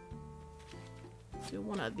 Do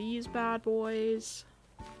one of these bad boys.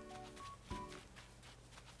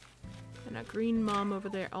 And a green mum over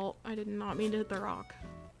there. Oh, I did not mean to hit the rock.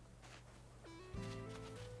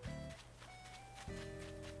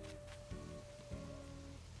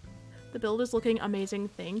 The build is looking amazing.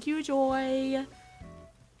 Thank you, Joy.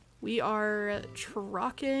 We are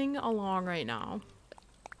trucking along right now.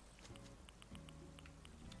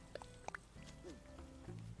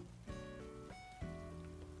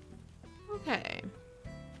 Okay.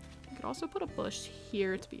 I could also put a bush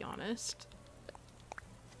here, to be honest.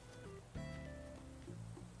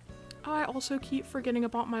 Oh, I also keep forgetting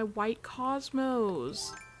about my white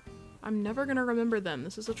cosmos. I'm never gonna remember them.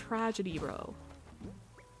 This is a tragedy, bro.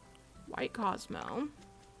 White Cosmo.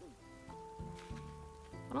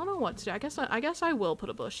 I don't know what to do. I guess I will put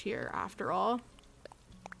a bush here after all.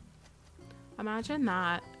 Imagine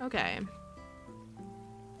that. Okay.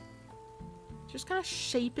 Just kind of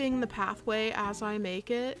shaping the pathway as I make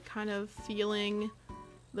it, kind of feeling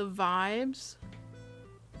the vibes.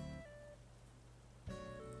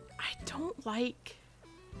 I don't like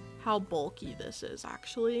how bulky this is,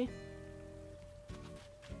 actually.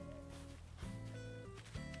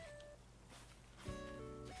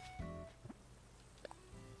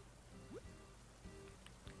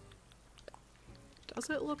 Does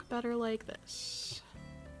it look better like this?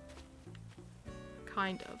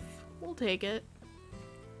 Kind of. We'll take it.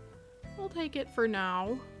 We'll take it for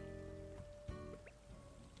now.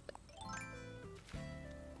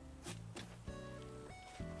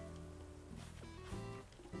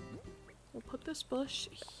 We'll put this bush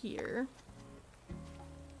here.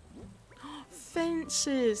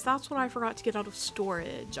 Fences! That's what I forgot to get out of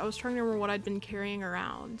storage. I was trying to remember what I'd been carrying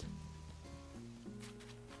around.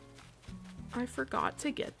 I forgot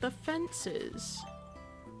to get the fences.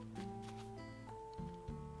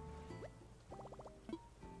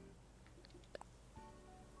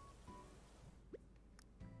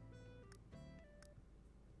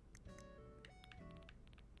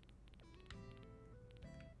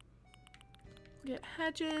 Get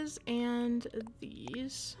hedges and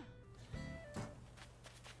these.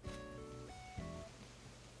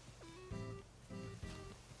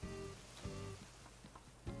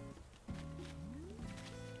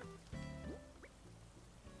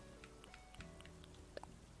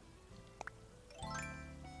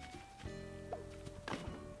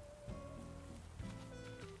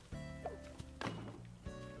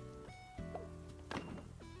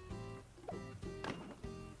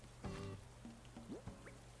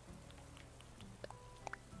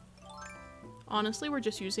 Honestly, we're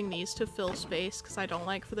just using these to fill space because I don't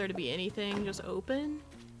like for there to be anything just open.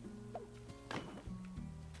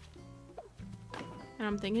 And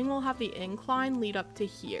I'm thinking we'll have the incline lead up to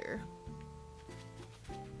here.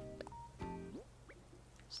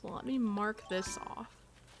 So let me mark this off.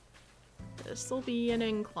 This will be an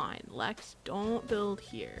incline. Lex, don't build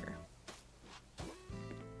here.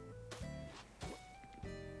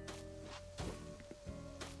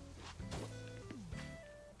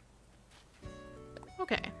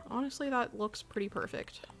 Okay, honestly that looks pretty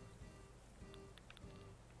perfect.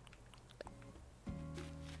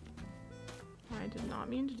 I did not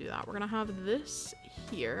mean to do that. We're gonna have this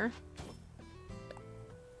here.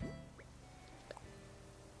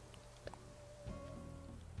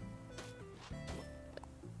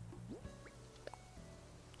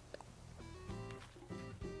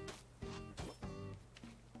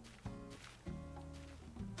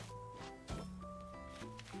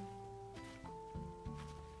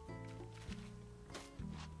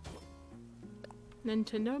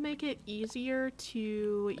 Nintendo make it easier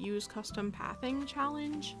to use custom pathing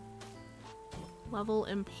challenge. Level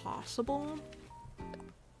impossible.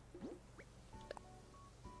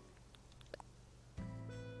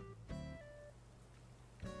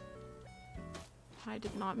 I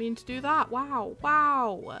did not mean to do that. Wow,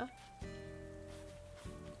 wow.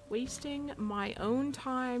 Wasting my own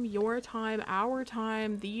time, your time, our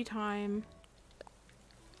time, the time.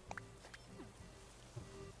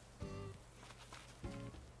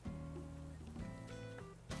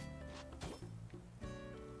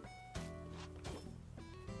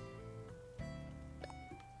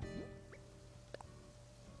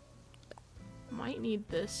 Might need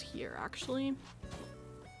this here, actually.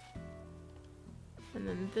 And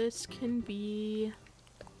then this can be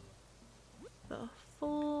the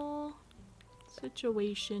full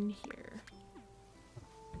situation here.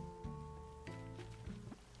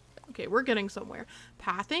 Okay, we're getting somewhere.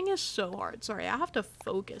 Pathing is so hard. Sorry, I have to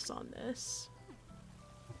focus on this.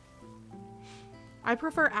 I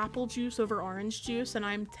prefer apple juice over orange juice, and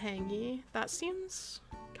I'm tangy. That seems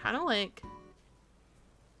kind of like,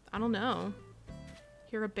 I don't know.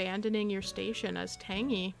 You're abandoning your station as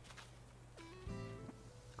tangy.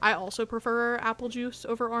 I also prefer apple juice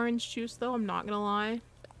over orange juice, though. I'm not gonna lie.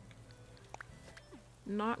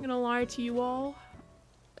 Not gonna lie to you all.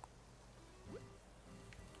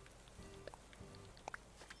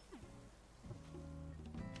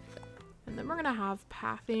 And then we're gonna have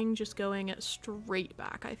pathing just going straight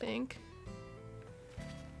back, I think.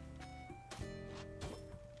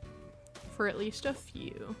 For at least a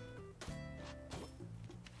few.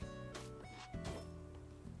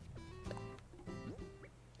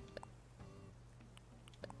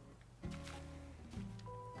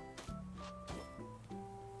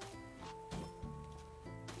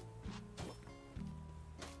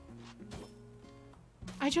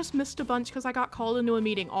 I just missed a bunch because I got called into a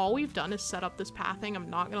meeting. All we've done is set up this pathing, I'm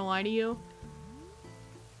not gonna lie to you.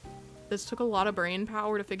 This took a lot of brain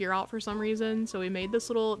power to figure out for some reason, so we made this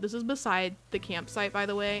little, this is beside the campsite by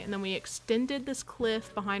the way, and then we extended this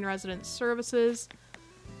cliff behind resident services,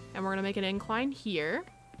 and we're gonna make an incline here,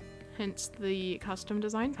 hence the custom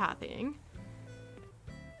design pathing.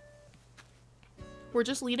 We're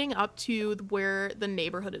just leading up to where the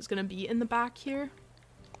neighborhood is gonna be in the back here.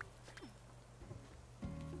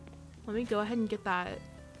 Let me go ahead and get that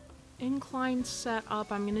incline set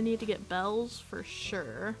up. I'm gonna need to get bells for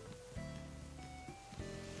sure.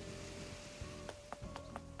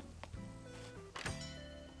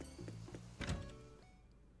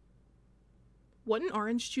 Wouldn't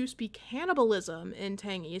orange juice be cannibalism in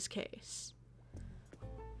Tangy's case?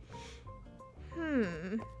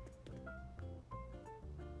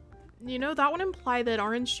 You know, that would imply that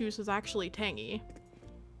orange juice is actually tangy.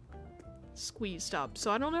 Squeezed up, so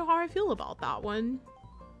I don't know how I feel about that one.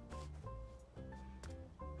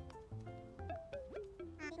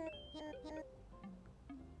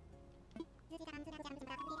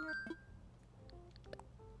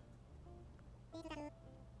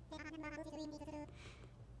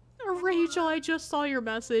 Rachel, I just saw your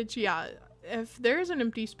message. Yeah, If there's an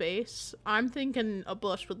empty space, I'm thinking a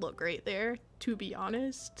bush would look great there, to be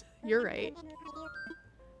honest. You're right.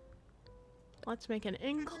 Let's make an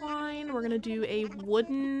incline. We're gonna do a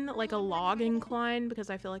wooden, like a log incline, because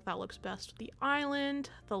I feel like that looks best with the island.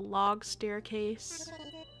 The log staircase.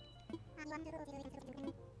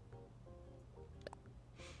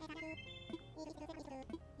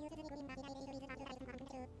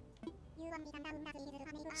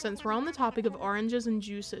 Since we're on the topic of oranges and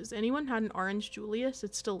juices, anyone had an orange Julius?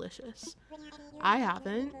 It's delicious. I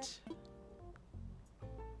haven't.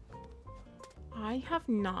 I have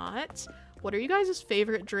not. What are you guys'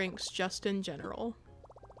 favorite drinks just in general?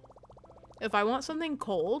 If I want something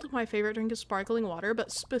cold, my favorite drink is sparkling water,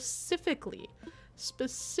 but specifically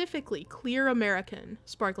clear American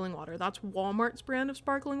sparkling water. That's Walmart's brand of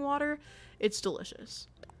sparkling water. It's delicious.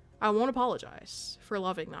 I won't apologize for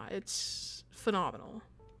loving that. It's phenomenal.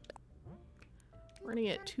 We're gonna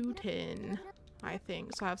get 210, I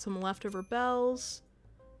think. So I have some leftover bells.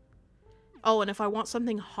 Oh, and if I want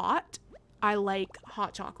something hot, I like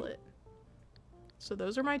hot chocolate. So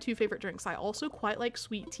those are my two favorite drinks. I also quite like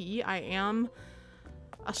sweet tea. I am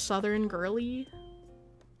a southern girly.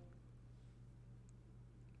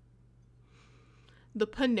 The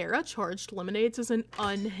Panera charged lemonades is an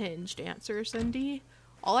unhinged answer, Cindy.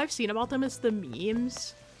 All I've seen about them is the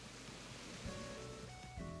memes.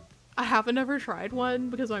 I haven't ever tried one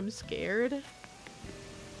because I'm scared.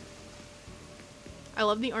 I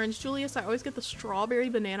love the orange Julius. I always get the strawberry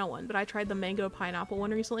banana one, but I tried the mango pineapple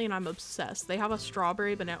one recently and I'm obsessed. They have a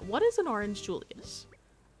strawberry banana. What is an orange Julius?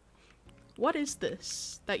 What is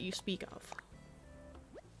this that you speak of?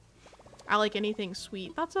 I like anything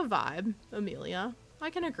sweet. That's a vibe, Amelia. I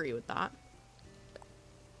can agree with that.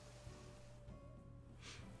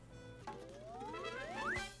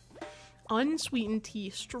 Unsweetened tea,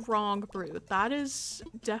 strong brew. That is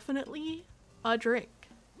definitely a drink.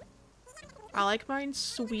 I like mine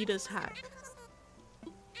sweet as heck.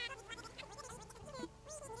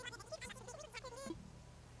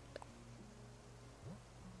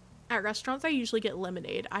 At restaurants, I usually get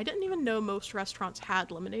lemonade. I didn't even know most restaurants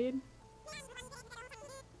had lemonade.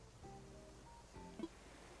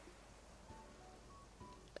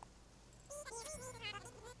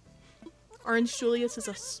 Orange Julius is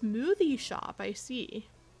a smoothie shop, I see.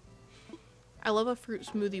 I love a fruit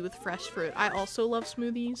smoothie with fresh fruit. I also love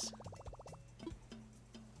smoothies.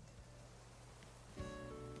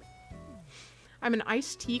 I'm an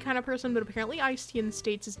iced tea kind of person, but apparently iced tea in the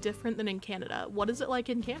States is different than in Canada. What is it like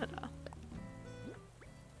in Canada?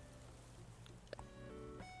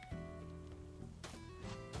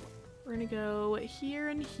 We're gonna go here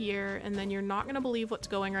and here, and then you're not gonna believe what's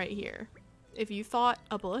going right here. If you thought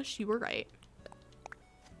a bush, you were right.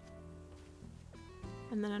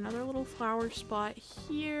 And then another little flower spot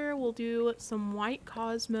here. We'll do some white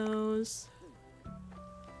cosmos,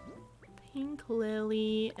 pink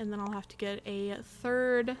lily, and then I'll have to get a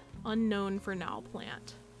third unknown for now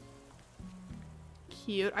plant.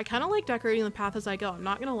 Cute. I kind of like decorating the path as I go. I'm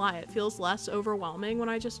not gonna lie. It feels less overwhelming when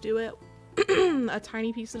I just do it a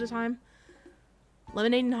tiny piece at a time.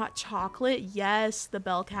 Lemonade and hot chocolate. Yes, the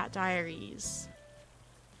Bellcat Diaries.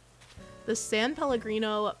 The San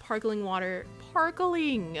Pellegrino sparkling water.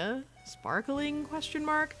 Sparkling question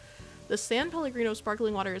mark? The San Pellegrino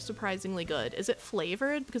sparkling water is surprisingly good. Is it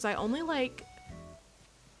flavored? Because I only like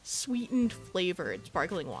sweetened flavored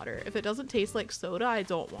sparkling water. If it doesn't taste like soda, I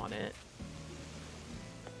don't want it.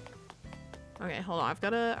 Okay, hold on. I've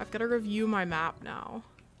gotta review my map now.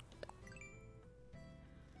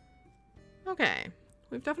 Okay.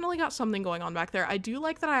 We've definitely got something going on back there. I do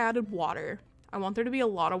like that I added water. I want there to be a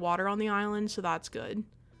lot of water on the island, so that's good.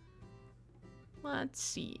 Let's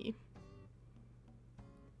see.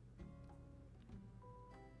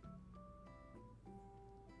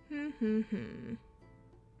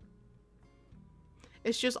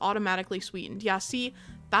 It's just automatically sweetened. Yeah, see,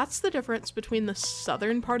 that's the difference between the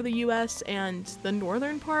southern part of the US and the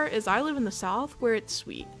northern part, is I live in the south where it's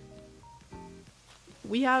sweet.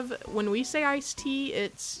 We have, when we say iced tea,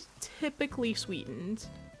 it's typically sweetened.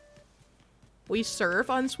 We serve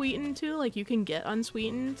unsweetened too, like you can get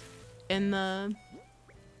unsweetened in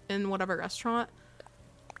whatever restaurant.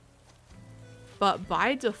 But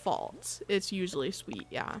by default, it's usually sweet,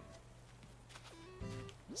 yeah.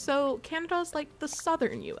 So Canada's like the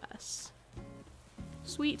southern US.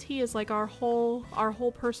 Sweet tea is like our whole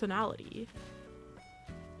personality.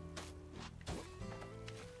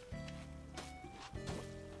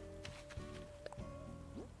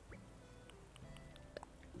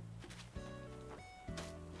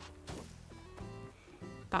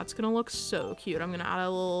 That's gonna look so cute. I'm gonna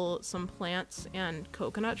add some plants and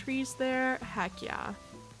coconut trees there. Heck yeah.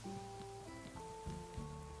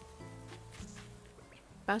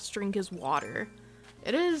 Best drink is water.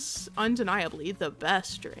 It is undeniably the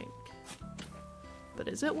best drink. But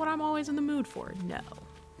is it what I'm always in the mood for? No.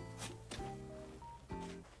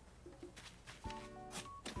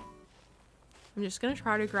 I'm just gonna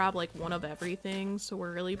try to grab like one of everything so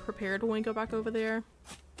we're really prepared when we go back over there.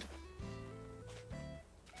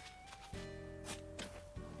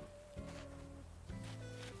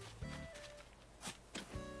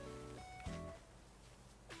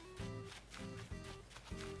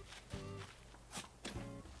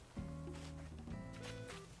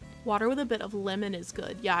 Water with a bit of lemon is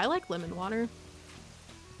good. Yeah, I like lemon water.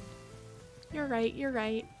 You're right, you're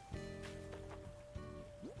right.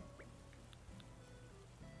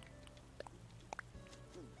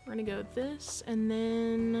 We're gonna go this, and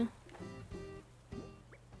then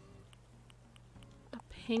a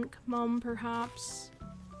pink mum, perhaps.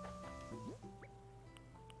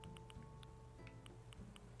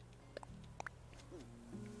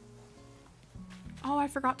 Oh, I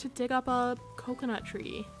forgot to dig up a coconut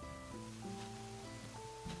tree.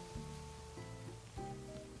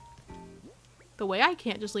 The way I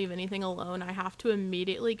can't just leave anything alone, I have to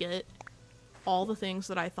immediately get all the things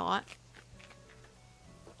that I thought.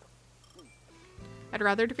 I'd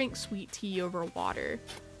rather drink sweet tea over water.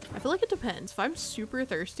 I feel like it depends. If I'm super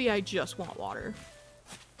thirsty, I just want water.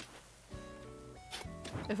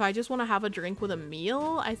 If I just want to have a drink with a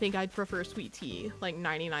meal, I think I'd prefer sweet tea, like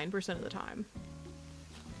 99% of the time.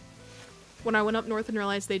 When I went up north and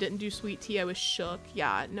realized they didn't do sweet tea, I was shook.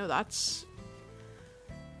 Yeah, no,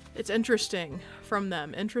 it's interesting from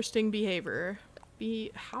them. Interesting behavior.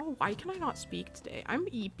 Why can I not speak today? I'm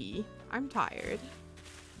eepy. I'm tired.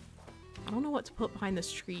 I don't know what to put behind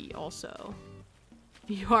this tree also.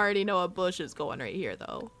 You already know a bush is going right here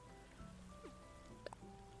though.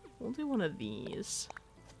 We'll do one of these.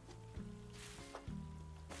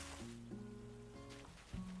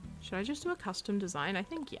 Should I just do a custom design? I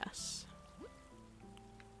think yes.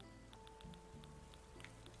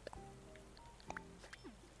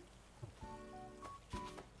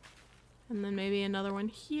 And then maybe another one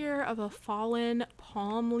here of a fallen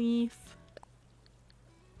palm leaf.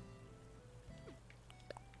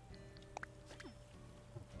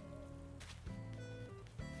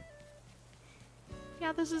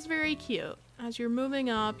 Yeah, this is very cute. As you're moving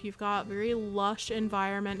up, you've got very lush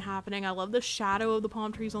environment happening. I love the shadow of the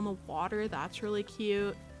palm trees on the water. That's really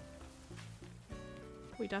cute.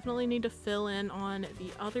 We definitely need to fill in on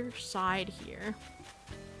the other side here.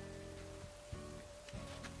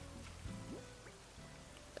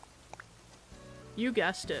 You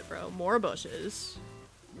guessed it, bro. More bushes.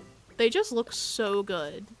 They just look so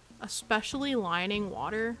good. Especially lining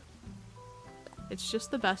water. It's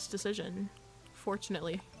just the best decision.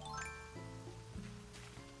 Fortunately.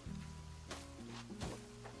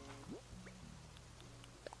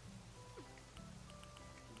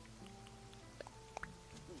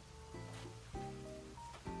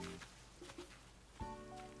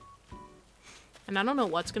 And I don't know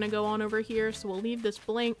what's gonna go on over here, so we'll leave this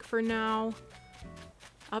blank for now.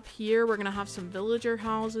 Up here, we're gonna have some villager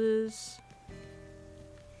houses.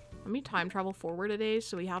 Let me time travel forward a day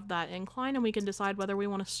so we have that incline and we can decide whether we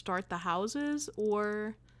want to start the houses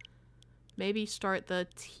or maybe start the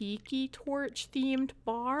tiki torch themed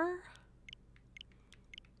bar.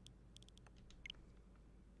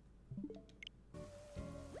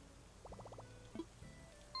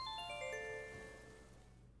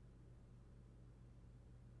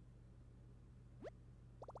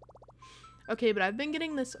 Okay, but I've been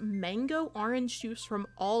getting this mango orange juice from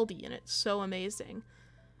Aldi and it's so amazing.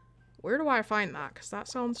 Where do I find that? Because that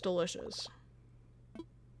sounds delicious.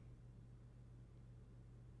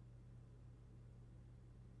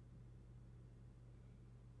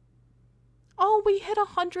 Oh, we hit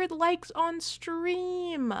 100 likes on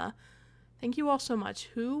stream! Thank you all so much.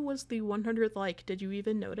 Who was the 100th like? Did you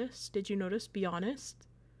even notice? Did you notice? Be honest.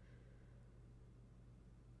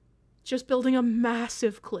 Just building a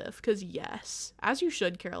massive cliff, because yes. As you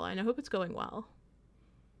should, Caroline. I hope it's going well.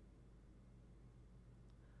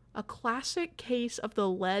 A classic case of the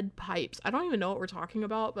lead pipes. I don't even know what we're talking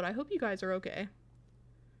about, but I hope you guys are okay.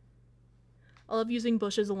 I love using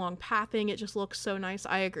bushes along pathing. It just looks so nice.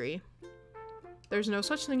 I agree. There's no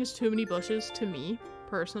such thing as too many bushes to me,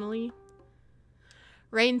 personally.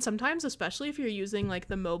 Rain, sometimes, especially if you're using like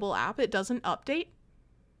the mobile app, it doesn't update.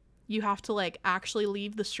 You have to like actually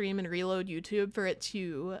leave the stream and reload YouTube for it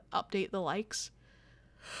to update the likes.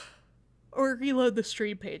 Or reload the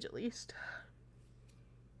stream page at least.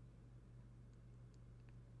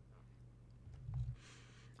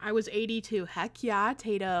 I was 82. Heck yeah,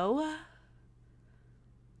 Tato.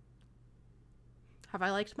 Have I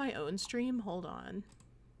liked my own stream? Hold on.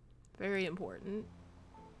 Very important.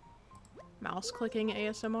 Mouse clicking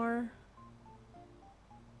ASMR.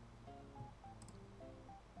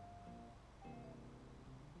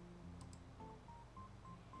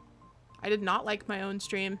 I did not like my own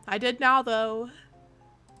stream. I did now, though.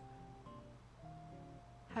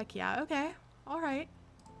 Heck yeah, okay. Alright.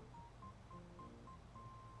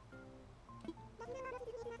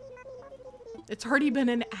 It's already been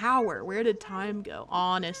an hour. Where did time go?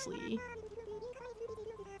 Honestly.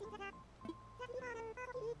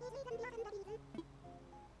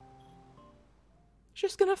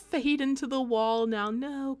 Just gonna fade into the wall now.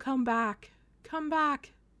 No, come back. Come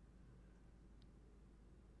back.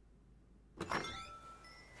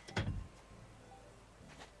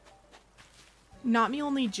 Not me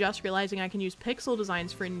only just realizing I can use pixel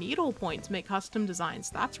designs for needlepoint to make custom designs.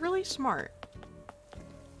 That's really smart.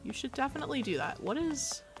 You should definitely do that. What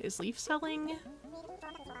is Leaf selling?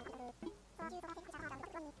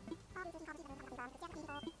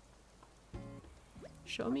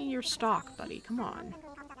 Show me your stock, buddy. Come on.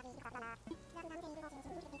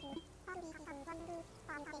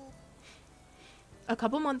 A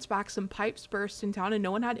couple months back, some pipes burst in town and no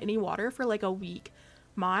one had any water for like a week.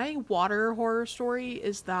 My water horror story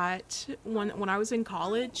is that when I was in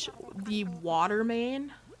college, the water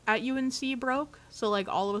main at UNC broke. So like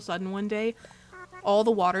all of a sudden one day, all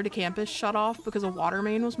the water to campus shut off because a water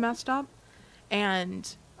main was messed up.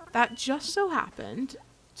 And that just so happened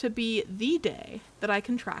to be the day that I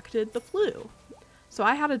contracted the flu. So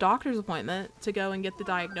I had a doctor's appointment to go and get the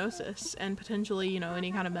diagnosis and potentially, you know,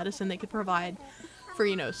 any kind of medicine they could provide for,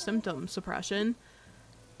 you know, symptom suppression.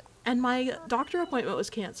 And my doctor appointment was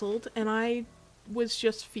canceled and I was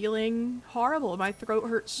just feeling horrible. My throat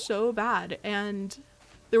hurt so bad and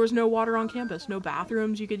there was no water on campus, no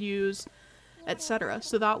bathrooms you could use, etc.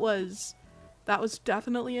 So that was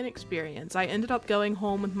definitely an experience. I ended up going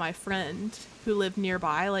home with my friend who lived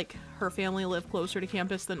nearby. Like, her family lived closer to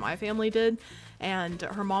campus than my family did, and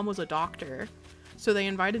her mom was a doctor. So they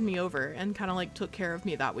invited me over and kind of like took care of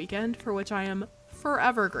me that weekend, for which I am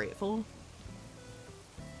forever grateful.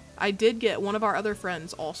 I did get one of our other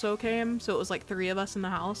friends also came, so it was like 3 of us in the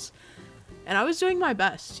house. And I was doing my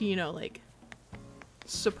best to, you know, like,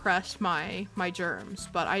 suppress my germs,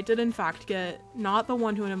 but I did in fact get, not the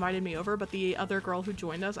one who had invited me over, but the other girl who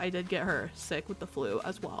joined us, I did get her sick with the flu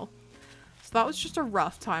as well. So that was just a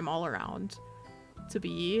rough time all around to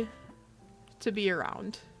be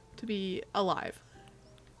around, to be alive.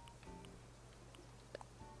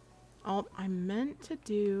 I meant to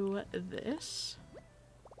do this.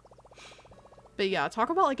 But yeah, talk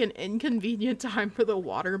about like an inconvenient time for the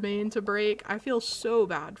water main to break. I feel so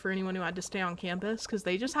bad for anyone who had to stay on campus because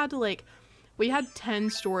they just had to like, we had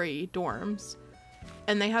 10-story dorms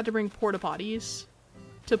and they had to bring porta potties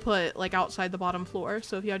to put like outside the bottom floor.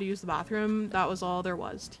 So if you had to use the bathroom, that was all there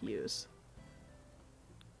was to use.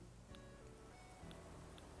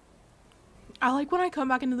 I like when I come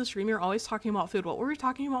back into the stream, you're always talking about food. What were we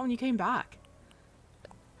talking about when you came back?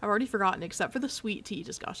 I've already forgotten except for the sweet tea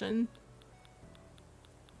discussion.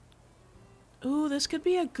 Ooh, this could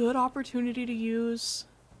be a good opportunity to use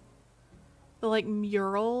the, like,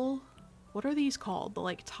 mural. What are these called? The,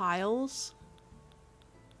 like, tiles?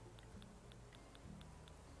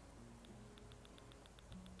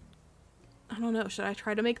 I don't know. Should I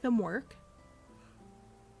try to make them work?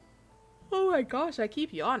 Oh my gosh, I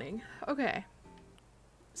keep yawning. Okay.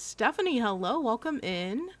 Stephanie, hello. Welcome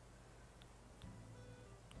in.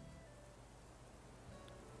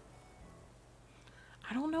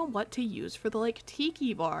 I don't know what to use for the, like,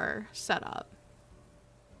 tiki bar setup.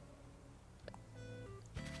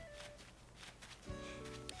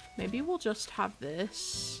 Maybe we'll just have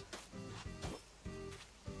this.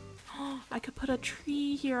 I could put a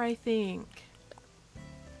tree here, I think.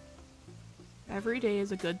 Every day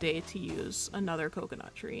is a good day to use another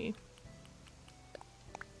coconut tree.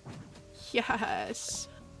 Yes!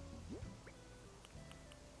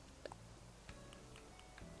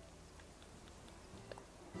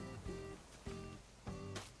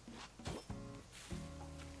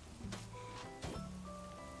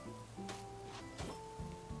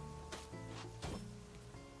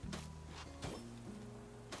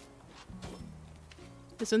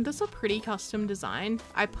 Isn't this a pretty custom design?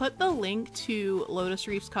 I put the link to Lotus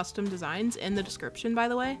Reef's custom designs in the description, by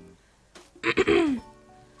the way.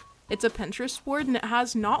 It's a Pinterest board, and it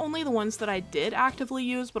has not only the ones that I did actively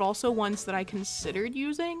use, but also ones that I considered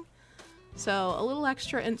using. So, a little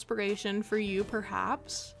extra inspiration for you,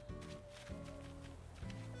 perhaps.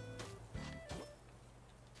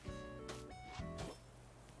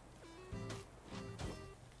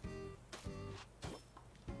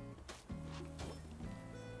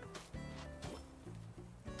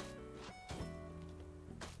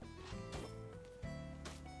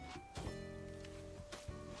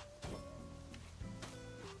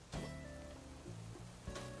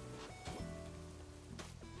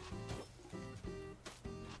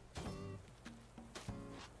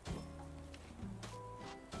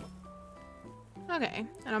 Okay,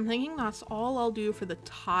 and I'm thinking that's all I'll do for the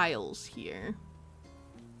tiles here.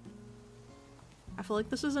 I feel like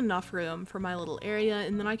this is enough room for my little area,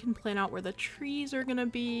 and then I can plan out where the trees are gonna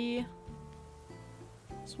be.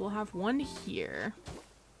 So we'll have one here.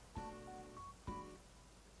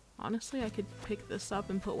 Honestly, I could pick this up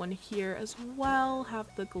and put one here as well.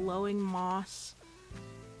 Have the glowing moss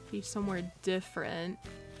be somewhere different.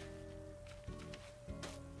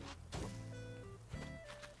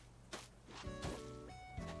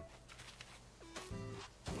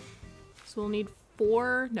 So we'll need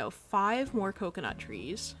 5 more coconut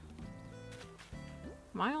trees.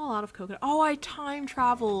 Am I all out of coconut? Oh, I time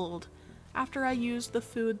traveled after I used the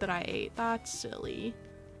food that I ate. That's silly.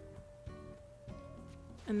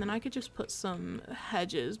 And then I could just put some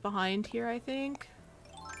hedges behind here, I think.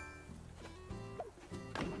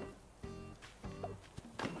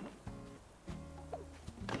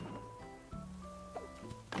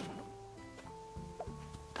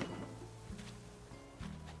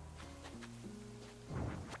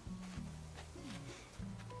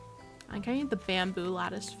 I think I need the bamboo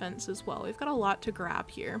lattice fence as well. We've got a lot to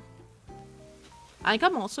grab here. I think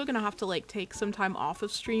I'm also gonna have to like take some time off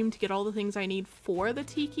of stream to get all the things I need for the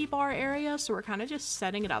tiki bar area, so we're kind of just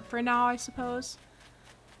setting it up for now, I suppose.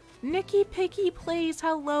 Nikki Piggy Plays,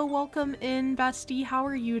 hello, welcome in, bestie. How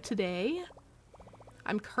are you today?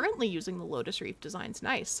 I'm currently using the Lotus Reef designs.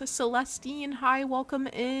 Nice. Celestine, hi, welcome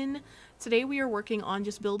in. Today we are working on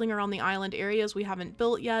just building around the island areas we haven't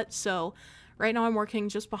built yet, so right now I'm working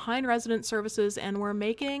just behind resident services, and we're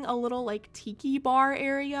making a little like tiki bar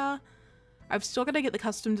area. I've still got to get the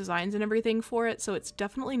custom designs and everything for it, so it's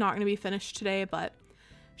definitely not going to be finished today, but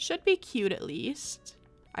should be cute at least.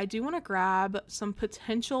 I do want to grab some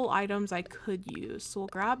potential items I could use, so we'll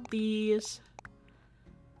grab these.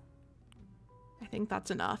 I think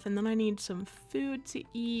that's enough, and then I need some food to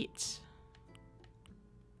eat.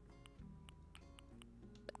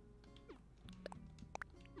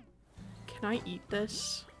 Can I eat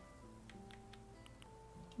this?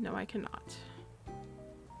 No, I cannot.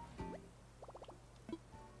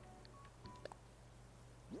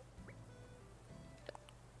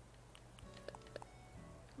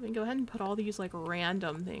 Let me go ahead and put all these like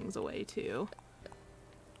random things away too.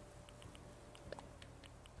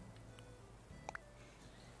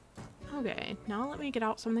 Okay, now let me get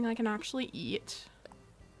out something I can actually eat.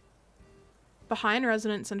 Behind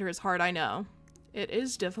Resident Center is hard, I know. It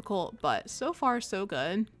is difficult, but so far so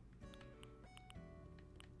good.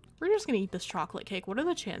 We're just gonna eat this chocolate cake. What are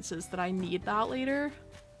the chances that I need that later?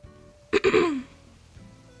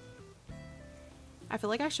 I feel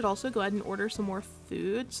like I should also go ahead and order some more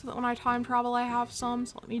food so that when I time travel I have some,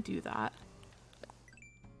 so let me do that.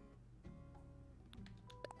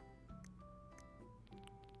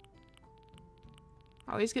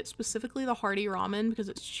 I always get specifically the hearty ramen because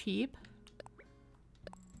it's cheap.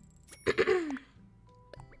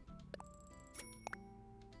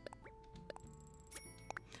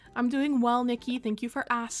 I'm doing well, Nikki. Thank you for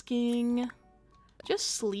asking.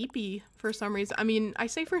 Just sleepy for some reason. I mean, I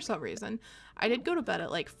say for some reason. I did go to bed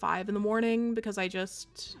at like 5 in the morning because I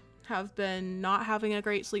just have been not having a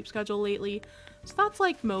great sleep schedule lately. So that's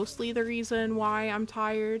like mostly the reason why I'm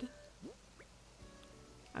tired.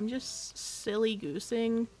 I'm just silly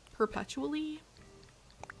goosing perpetually.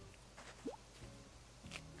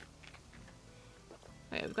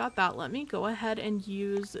 Okay, I've got that. Let me go ahead and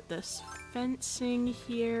use this fencing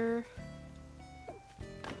here.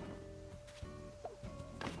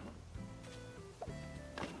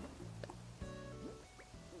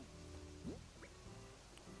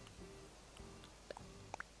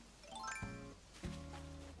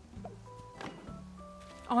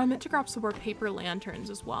 Oh, I meant to grab some more paper lanterns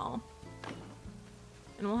as well.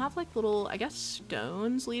 And we'll have like little, I guess,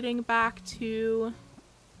 stones leading back to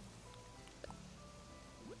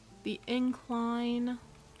the incline.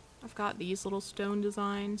 I've got these little stone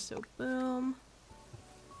designs, so boom.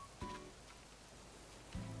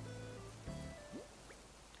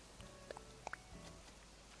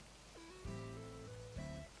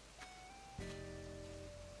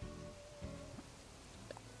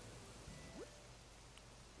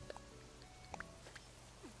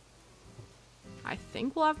 I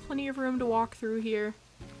think we'll have plenty of room to walk through here.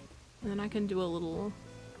 And then I can do a little...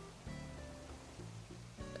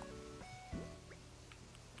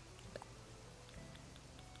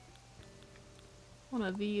 one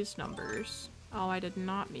of these numbers. Oh, I did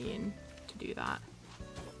not mean to do that.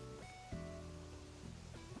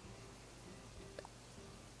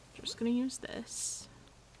 Just gonna use this.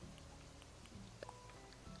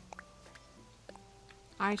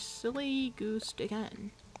 I silly goosed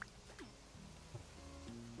again.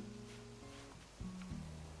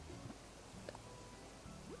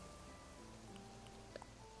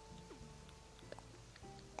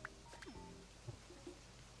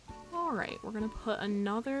 Alright, we're gonna put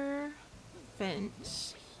another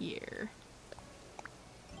fence here.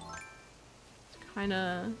 Kind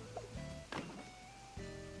of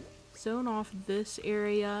zone off this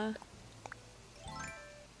area.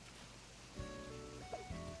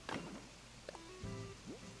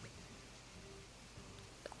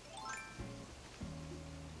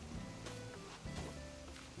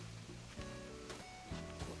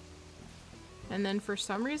 And then for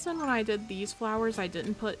some reason when I did these flowers I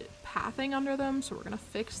didn't put pathing under them, so we're gonna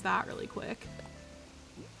fix that really quick.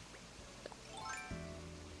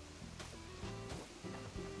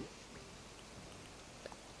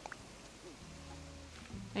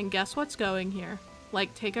 And guess what's going here?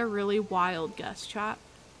 Like, take a really wild guess, chat.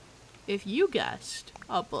 If you guessed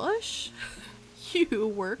a bush, you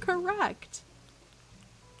were correct.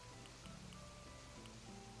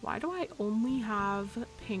 Why do I only have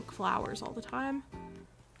pink flowers all the time?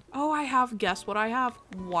 Oh, I have, guess what I have?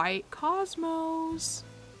 White cosmos.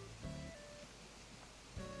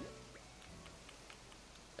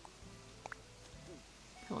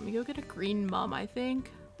 Okay, let me go get a green mum, I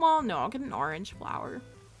think. Well, no, I'll get an orange flower.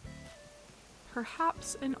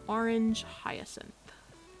 Perhaps an orange hyacinth.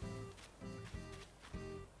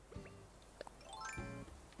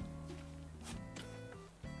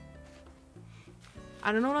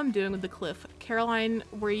 I don't know what I'm doing with the cliff. Caroline,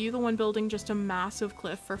 were you the one building just a massive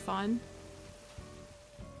cliff for fun?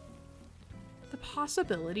 The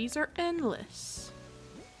possibilities are endless.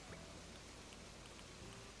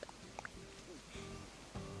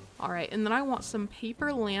 Alright, and then I want some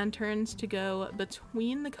paper lanterns to go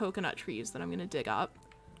between the coconut trees that I'm going to dig up.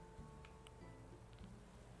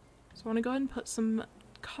 So I want to go ahead and put some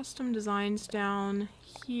custom designs down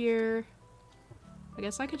here. I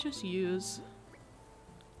guess I could just use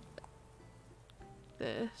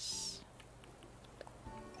this.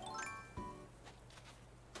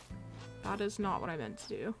 That is not what I meant to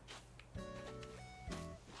do.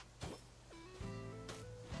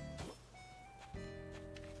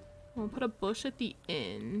 We'll put a bush at the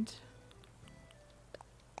end.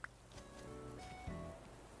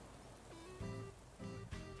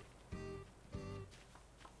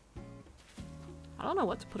 I don't know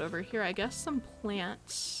what to put over here. I guess some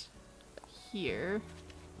plants here.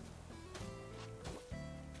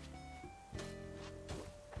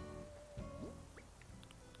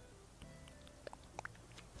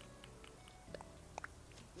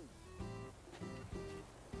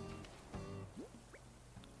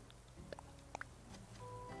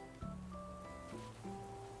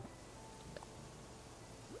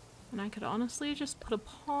 And I could honestly just put a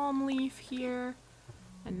palm leaf here.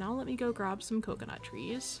 And now let me go grab some coconut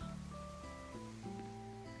trees.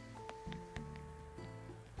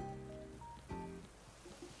 I'm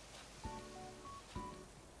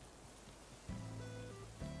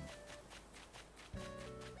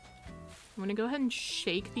gonna go ahead and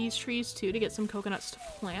shake these trees too to get some coconuts to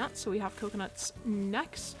plant, so we have coconuts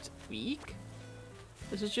next week.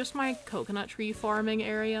 This is just my coconut tree farming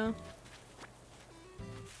area.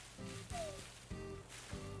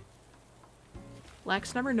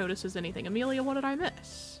 Lex never notices anything. Amelia, what did I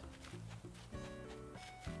miss?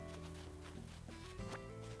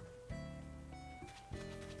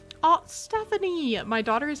 Oh, Stephanie! My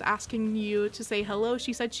daughter is asking you to say hello.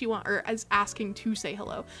 She said she is asking to say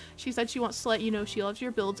hello. She said she wants to let you know she loves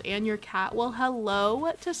your builds and your cat. Well,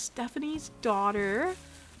 hello to Stephanie's daughter.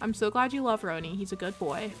 I'm so glad you love Roni. He's a good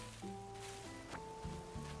boy.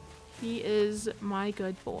 He is my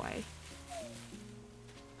good boy.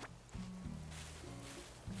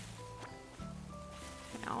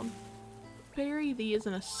 I'll bury these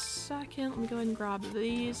in a second. Let me go ahead and grab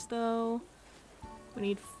these though. We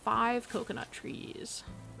need 5 coconut trees.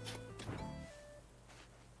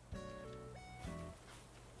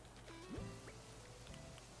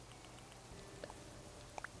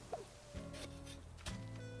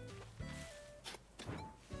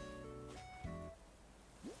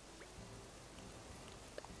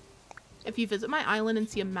 If you visit my island and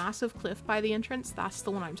see a massive cliff by the entrance, that's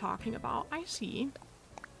the one I'm talking about. I see.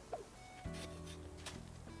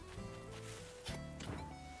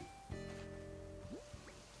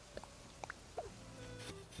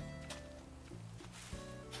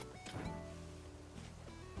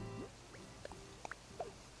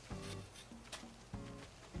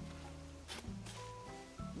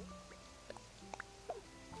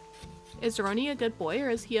 Is Roni a good boy,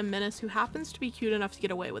 or is he a menace who happens to be cute enough to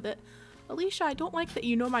get away with it? Alicia, I don't like that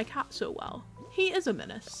you know my cat so well. He is a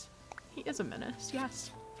menace. He is a menace,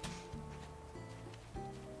 yes.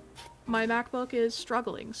 My MacBook is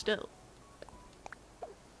struggling still.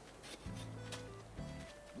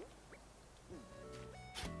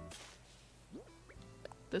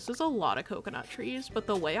 This is a lot of coconut trees, but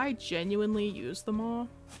the way I genuinely use them all...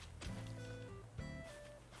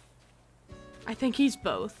 I think he's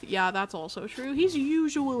both. Yeah, that's also true. He's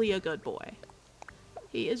usually a good boy.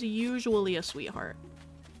 He is usually a sweetheart.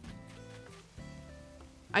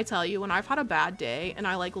 I tell you, when I've had a bad day and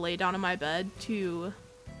I like lay down in my bed to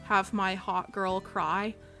have my hot girl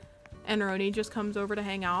cry and Roni just comes over to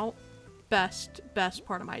hang out, best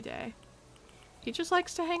part of my day. He just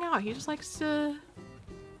likes to hang out. He just likes to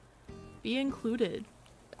be included.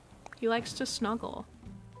 He likes to snuggle.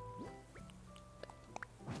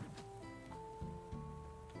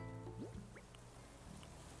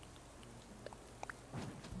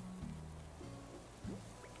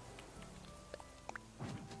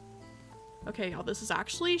 Okay, y'all, this is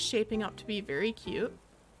actually shaping up to be very cute.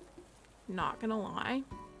 Not gonna lie.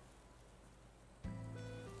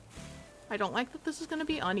 I don't like that this is gonna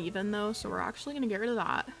be uneven though, so we're actually gonna get rid of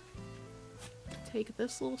that. Take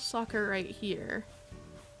this little sucker right here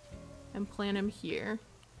and plant him here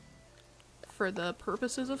for the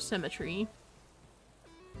purposes of symmetry.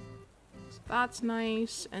 So that's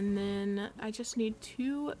nice. And then I just need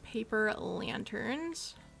 2 paper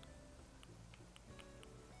lanterns.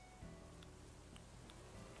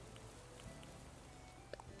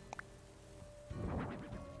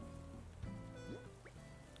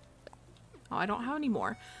 Oh, I don't have any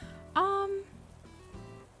more.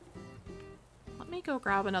 Let me go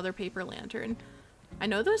grab another paper lantern. I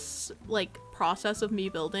know this, like, process of me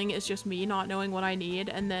building is just me not knowing what I need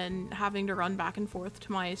and then having to run back and forth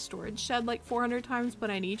to my storage shed like 400 times,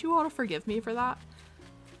 but I need you all to forgive me for that.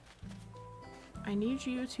 I need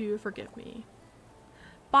you to forgive me.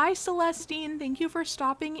 Bye, Celestine. Thank you for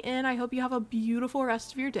stopping in. I hope you have a beautiful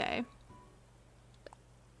rest of your day.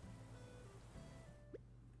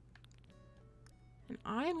 And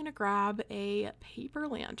I am going to grab a paper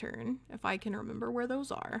lantern, if I can remember where those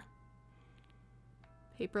are.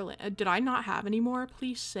 Did I not have any more?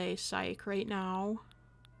 Please say psych right now.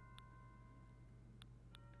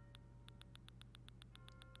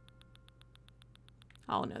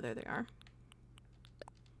 Oh no, there they are.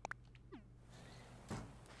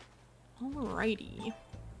 Alrighty.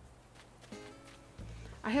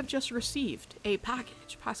 I have just received a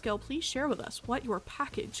package. Pascal, please share with us what your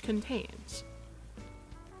package contains.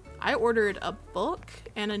 I ordered a book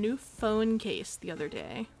and a new phone case the other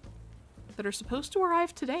day that are supposed to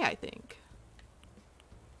arrive today, I think.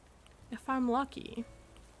 If I'm lucky.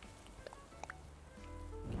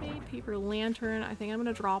 Okay, paper lantern. I think I'm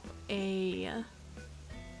gonna drop a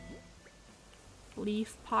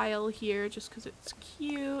leaf pile here just because it's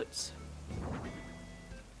cute.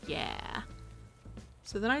 Yeah.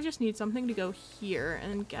 So then I just need something to go here,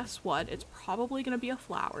 and guess what? It's probably gonna be a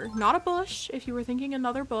flower. Not a bush, if you were thinking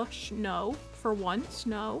another bush. No. For once,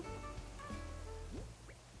 no.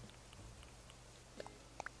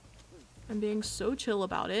 I'm being so chill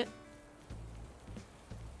about it.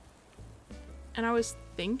 And I was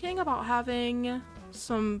thinking about having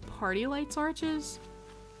some party lights arches,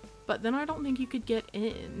 but then I don't think you could get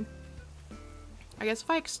in. I guess if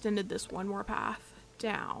I extended this one more path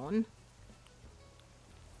down.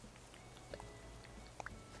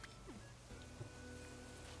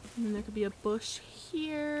 And then there could be a bush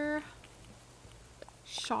here.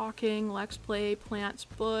 Shocking. Let's play plants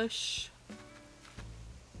bush.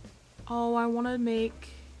 Oh, I want to make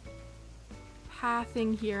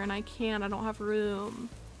pathing here and I can't. I don't have room.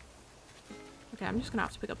 Okay, I'm just gonna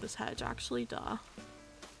have to pick up this hedge actually. Duh.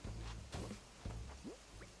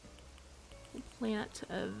 Plant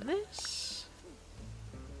this.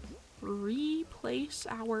 Replace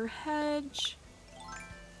our hedge.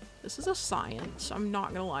 This is a science. I'm not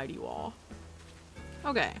gonna lie to you all.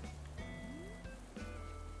 Okay.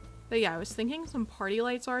 But yeah, I was thinking some party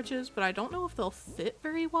lights arches, but I don't know if they'll fit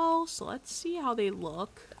very well, so let's see how they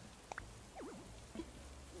look.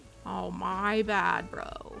 Oh, my bad,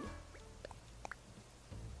 bro.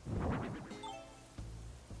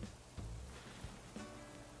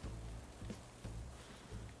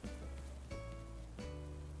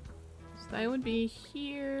 So they would be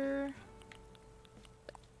here.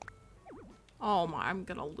 Oh my, I'm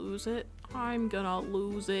gonna lose it. I'm gonna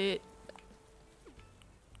lose it.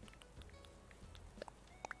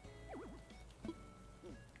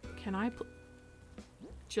 Can I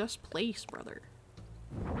just place, brother?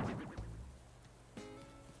 I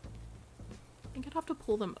think I'd have to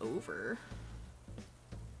pull them over.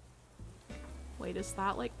 Wait, is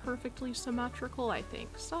that like perfectly symmetrical? I think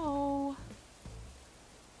so.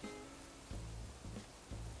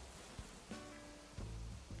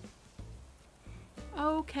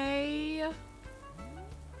 Okay.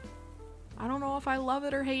 I don't know if I love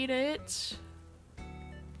it or hate it.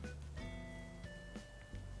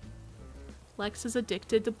 Lex is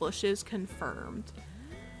addicted to bushes, confirmed.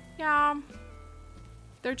 Yeah.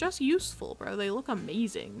 They're just useful, bro. They look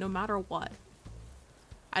amazing, no matter what.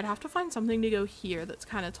 I'd have to find something to go here that's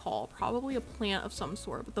kind of tall. Probably a plant of some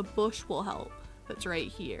sort, but the bush will help. That's right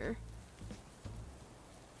here.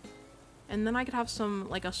 And then I could have some,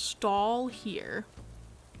 like a stall here.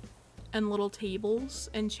 And little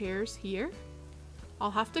tables and chairs here.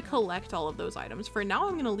 I'll have to collect all of those items. For now,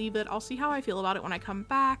 I'm gonna leave it. I'll see how I feel about it when I come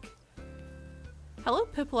back. Hello,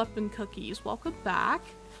 Piplup and Cookies. Welcome back.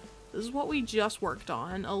 This is what we just worked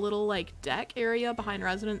on. A little, like, deck area behind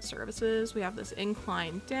resident services. We have this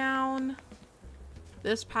incline down.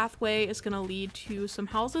 This pathway is gonna lead to some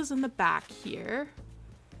houses in the back here.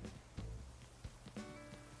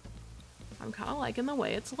 I'm kind of liking the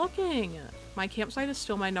way it's looking. My campsite is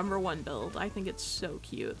still my #1 build. I think it's so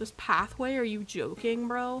cute. This pathway, are you joking,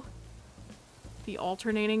 bro? The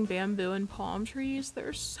alternating bamboo and palm trees,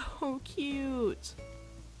 they're so cute.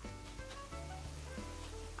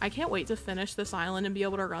 I can't wait to finish this island and be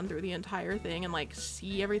able to run through the entire thing and like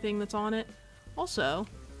see everything that's on it. Also,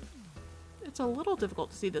 it's a little difficult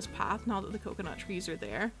to see this path now that the coconut trees are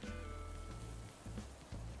there.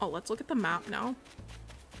 Oh, let's look at the map now.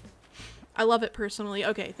 I love it personally.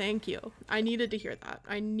 Okay, thank you. I needed to hear that.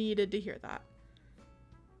 I needed to hear that.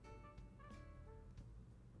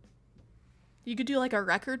 You could do like a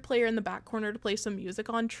record player in the back corner to play some music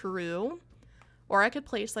on, true. Or I could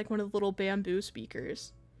place like one of the little bamboo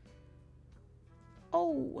speakers.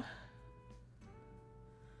 Oh.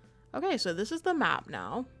 Okay, so this is the map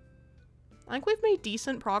now. I think we've made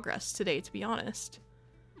decent progress today, to be honest.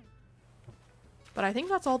 But I think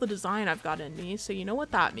that's all the design I've got in me, so you know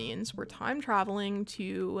what that means. We're time traveling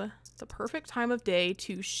to the perfect time of day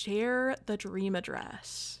to share the dream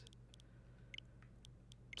address.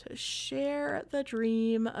 To share the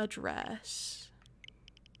dream address.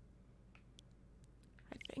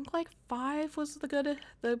 I think like 5 was the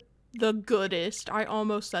goodest. I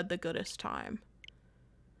almost said the goodest time.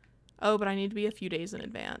 Oh, but I need to be a few days in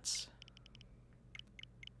advance.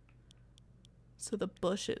 So the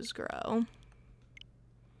bushes grow.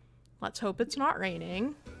 Let's hope it's not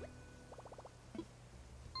raining.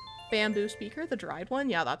 Bamboo speaker, the dried one?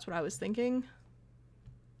 Yeah, that's what I was thinking.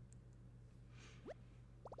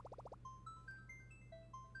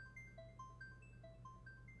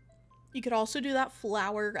 You could also do that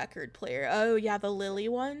flower record player. Oh yeah, the lily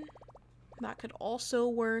one. That could also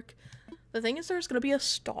work. The thing is, there's gonna be a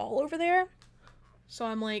stall over there. So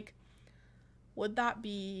I'm like, would that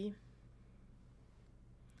be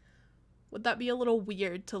a little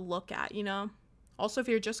weird to look at, you know? Also, if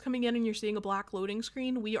you're just coming in and you're seeing a black loading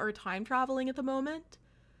screen, we are time traveling at the moment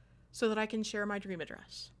so that I can share my dream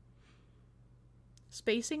address.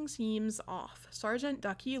 Spacing seems off. Sergeant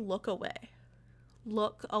Ducky, look away.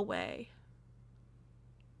 Look away.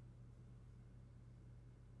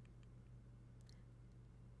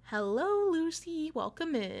 Hello, Lucy.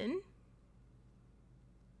 Welcome in.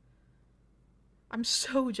 I'm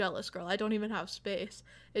so jealous, girl. I don't even have space.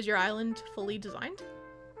 Is your island fully designed?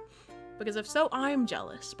 Because if so, I'm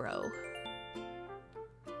jealous, bro.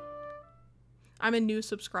 I'm a new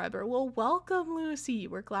subscriber. Well, welcome, Lucy.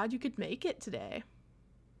 We're glad you could make it today.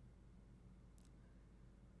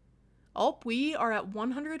 Oh, we are at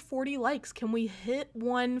 140 likes. Can we hit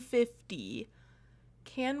 150?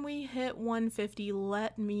 Can we hit 150?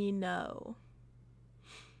 Let me know.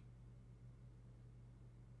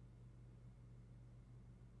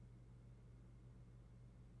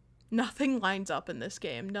 Nothing lines up in this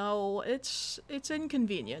game. No, it's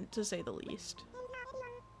inconvenient, to say the least.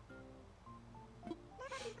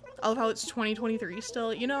 I love how it's 2023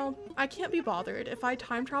 still. You know, I can't be bothered. If I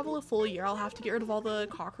time travel a full year, I'll have to get rid of all the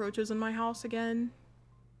cockroaches in my house again.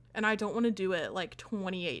 And I don't want to do it like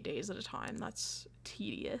 28 days at a time. That's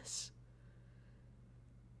tedious.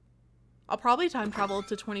 I'll probably time travel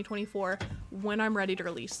to 2024 when I'm ready to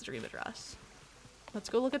release the dream address. Let's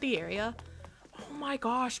go look at the area. Oh my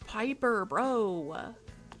gosh, Piper, bro.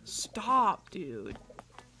 Stop, dude.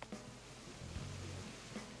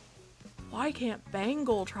 Why can't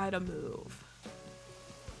Bangle try to move?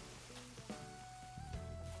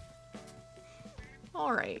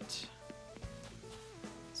 Alright.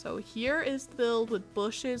 So here is the build with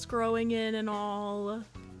bushes growing in and all.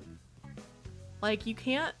 Like, you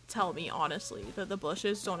can't tell me, honestly, that the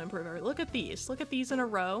bushes don't improve. Look at these. Look at these in a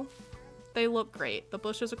row. They look great. The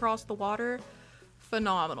bushes across the water,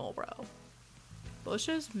 phenomenal, bro.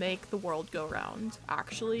 Bushes make the world go round,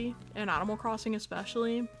 actually, in Animal Crossing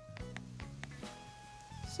especially.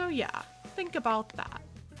 So yeah, think about that.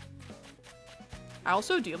 I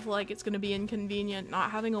also do feel like it's going to be inconvenient not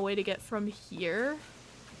having a way to get from here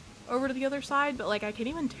over to the other side, but like I can't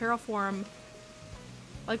even terraform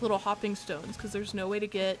like little hopping stones because there's no way to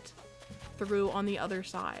get through on the other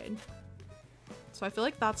side. So I feel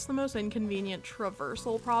like that's the most inconvenient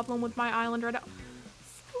traversal problem with my island right now.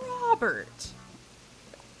 Robert!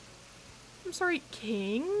 I'm sorry,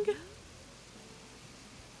 King?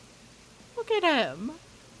 Look at him.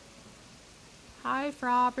 Hi,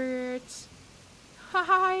 Robert.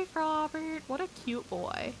 Hi, Robert. What a cute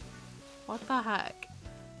boy. What the heck?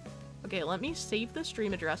 Okay, let me save the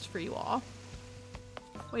stream address for you all.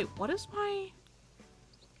 Wait, what is my...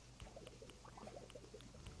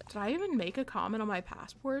 Did I even make a comment on my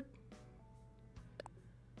passport?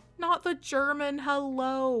 Not the German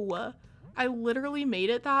hello. I literally made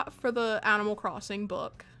it that for the Animal Crossing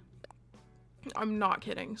book. I'm not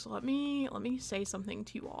kidding. So let me say something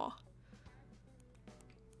to you all.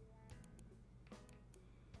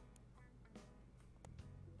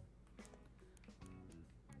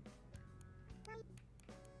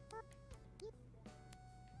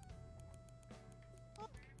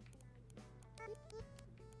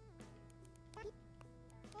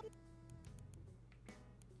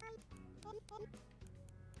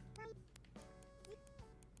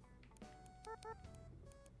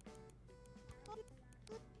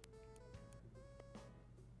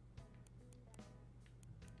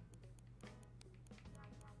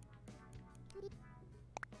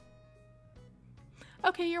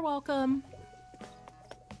 Okay, you're welcome.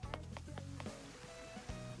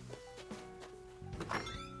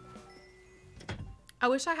 I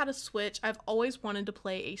wish I had a Switch. I've always wanted to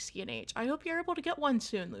play ACNH. I hope you're able to get one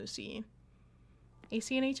soon, Lucy.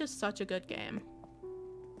 ACNH is such a good game.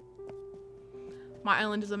 My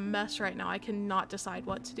island is a mess right now. I cannot decide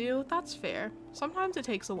what to do. That's fair. Sometimes it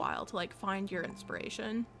takes a while to like find your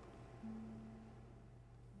inspiration.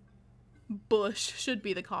 Bush should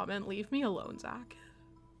be the comment. Leave me alone, Zach.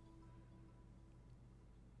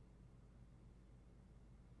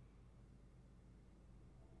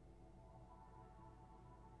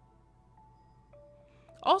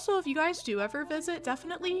 Also, if you guys do ever visit,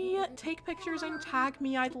 definitely take pictures and tag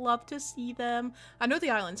me. I'd love to see them. I know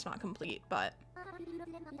the island's not complete, but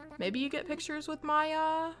maybe you get pictures with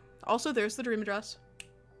my, Also, there's the dream address.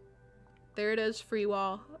 There it is, free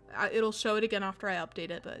wall. It'll show it again after I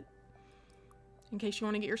update it, but in case you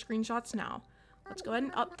want to get your screenshots now. Let's go ahead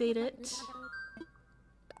and update it.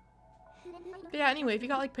 But yeah, anyway, if you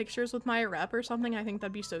got like pictures with my rep or something, I think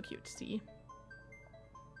that'd be so cute to see.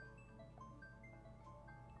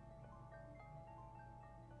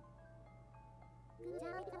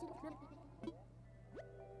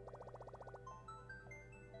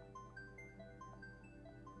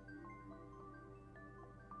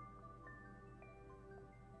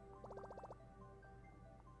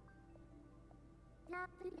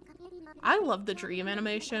 I love the dream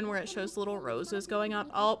animation where it shows little roses going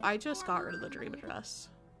up. Oh, I just got rid of the dream address.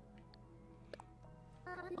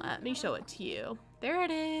 Let me show it to you. There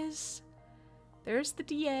it is. There's the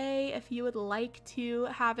DA if you would like to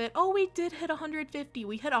have it. Oh, we did hit 150.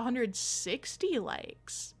 We hit 160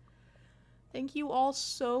 likes. Thank you all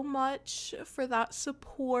so much for that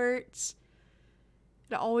support.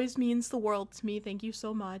 It always means the world to me. Thank you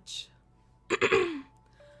so much.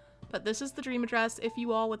 But this is the dream address if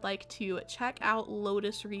you all would like to check out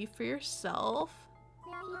Lotus Reef for yourself.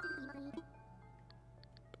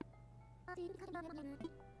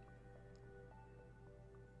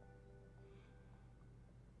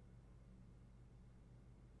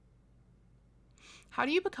 How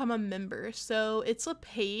do you become a member? So it's a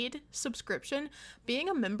paid subscription. Being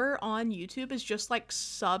a member on YouTube is just like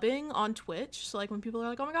subbing on Twitch. So like when people are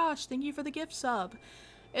like, oh my gosh, thank you for the gift sub.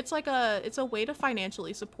 It's like it's a way to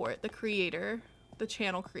financially support the creator, the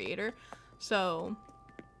channel creator. So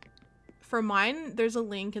for mine, there's a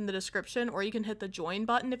link in the description, or you can hit the join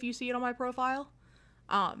button if you see it on my profile.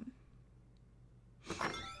 But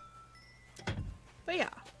yeah.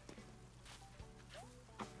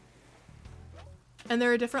 And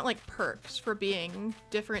there are different like perks for being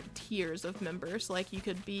different tiers of members. Like you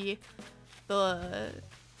could be the,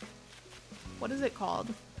 what is it called?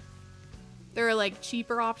 There are like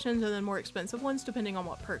cheaper options and then more expensive ones depending on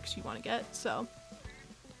what perks you want to get. So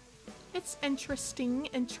it's interesting.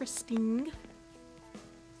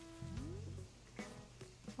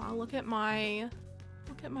 Wow, look at my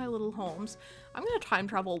little homes. I'm gonna time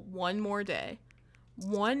travel one more day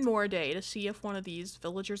to see if one of these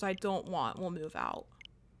villagers I don't want will move out.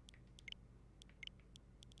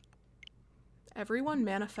 Everyone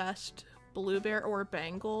manifest Bluebear or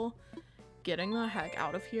Bangle getting the heck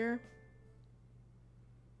out of here.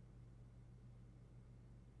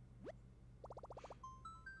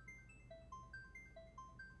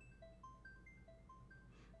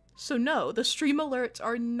 So no, the stream alerts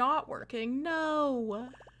are not working. No.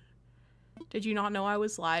 Did you not know I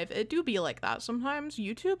was live? It do be like that sometimes.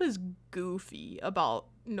 YouTube is goofy about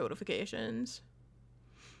notifications.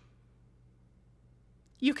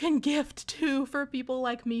 You can gift too for people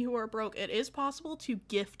like me who are broke. It is possible to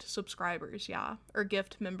gift subscribers, yeah, or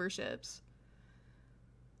gift memberships.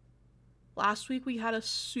 Last week we had a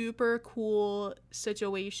super cool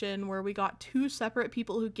situation where we got 2 separate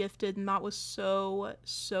people who gifted, and that was so,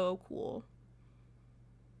 so cool.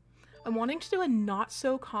 I'm wanting to do a not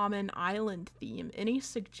so common island theme. Any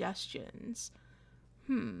suggestions?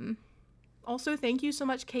 Also, thank you so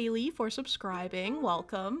much, Kaylee, for subscribing.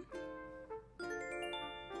 Welcome.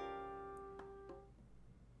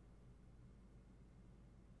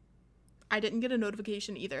 I didn't get a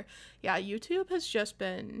notification either. Yeah, YouTube has just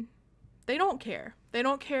been... They don't care. They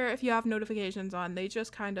don't care if you have notifications on. They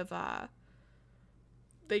just kind of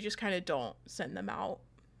don't send them out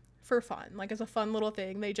for fun. Like, as a fun little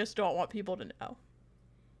thing. They just don't want people to know.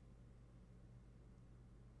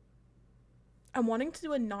 I'm wanting to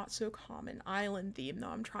do a not so common island theme, though.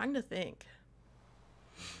 I'm trying to think.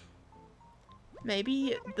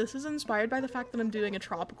 Maybe this is inspired by the fact that I'm doing a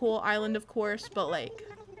tropical island, of course, but like,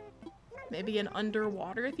 maybe an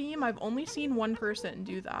underwater theme? I've only seen one person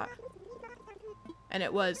do that. And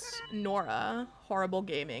it was Nora, Horrible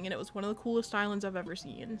Gaming, and it was one of the coolest islands I've ever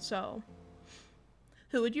seen, so.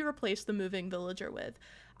 Who would you replace the moving villager with?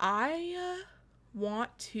 I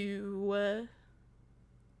want to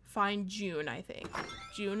find June, I think.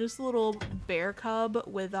 June is the little bear cub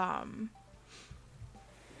with,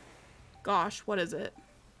 gosh, what is it?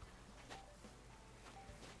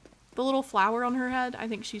 The little flower on her head? I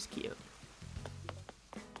think she's cute.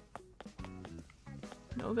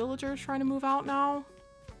 No villagers trying to move out now.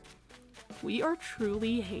 We are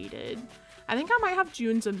truly hated. I think I might have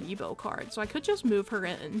June's amiibo card, so I could just move her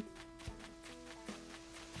in.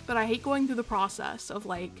 But I hate going through the process of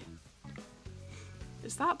like...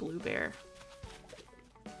 Is that Blue Bear?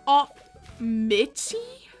 Oh,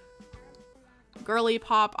 Mitzi? Girly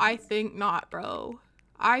Pop, I think not, bro.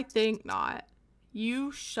 I think not.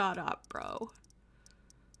 You shut up, bro.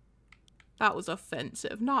 That was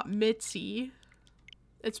offensive. Not Mitzi.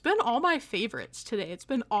 It's been all my favorites today. It's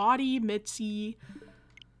been Audie, Mitzi,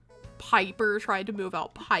 Piper tried to move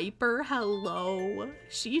out. Piper, hello.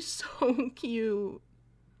 She's so cute.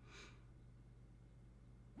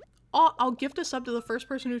 Oh, I'll gift a sub to the first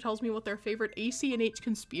person who tells me what their favorite ACNH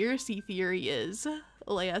conspiracy theory is.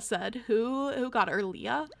 Leia said. Who got her?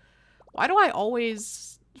 Leah? Why do I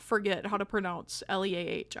always forget how to pronounce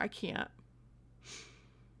Leah? I can't.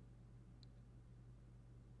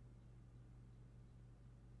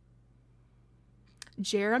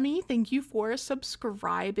 Jeremy, thank you for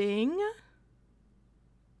subscribing.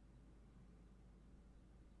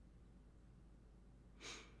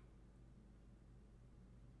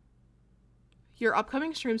 Your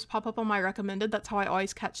upcoming streams pop up on my recommended. That's how I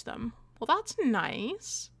always catch them. Well, that's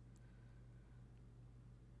nice.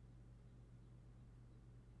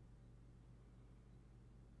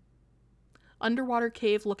 Underwater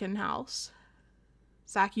cave looking house.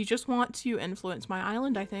 Zach, you just want to influence my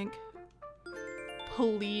island, I think.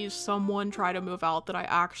 Please, someone try to move out that I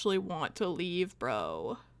actually want to leave,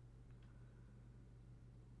 bro.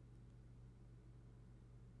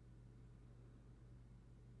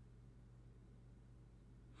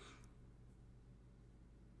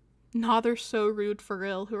 Nah, they're so rude for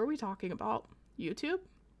real. Who are we talking about? YouTube?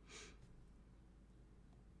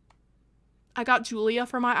 I got Julia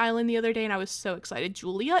for my island the other day and I was so excited.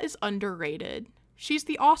 Julia is underrated. She's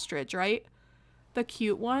the ostrich, right? The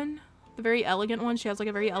cute one. The very elegant one. She has like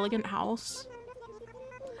a very elegant house.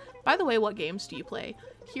 By the way, what games do you play?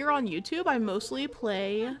 Here on YouTube, I mostly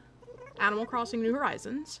play Animal Crossing New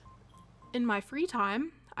Horizons. In my free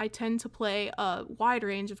time, I tend to play a wide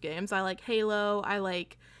range of games. I like Halo. I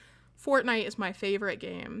like Fortnite is my favorite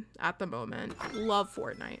game at the moment. Love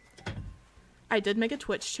Fortnite. I did make a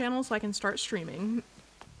Twitch channel so I can start streaming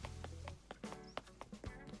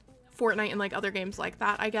Fortnite and like other games like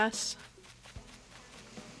that, I guess.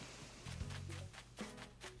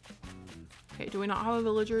 Okay, do we not have a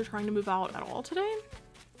villager trying to move out at all today?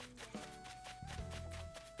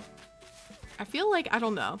 I feel like, I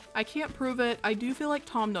don't know. I can't prove it. I do feel like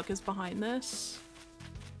Tom Nook is behind this.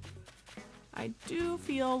 I do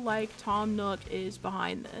feel like Tom Nook is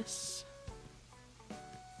behind this.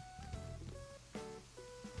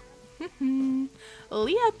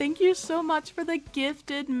 Leah, thank you so much for the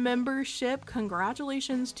gifted membership.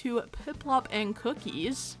 Congratulations to Piplop and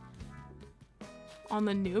Cookies on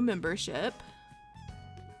the new membership.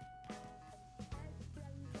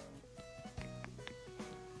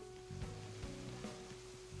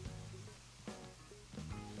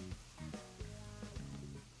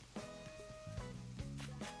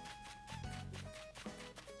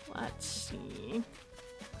 Let's see.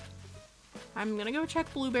 I'm gonna go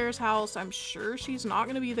check Blue Bear's house. I'm sure she's not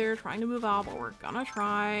gonna be there trying to move out, but we're gonna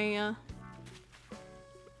try.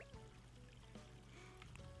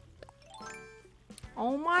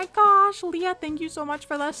 Oh my gosh, Leah, thank you so much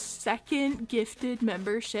for the second gifted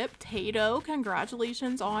membership. Tato,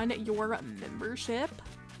 congratulations on your membership.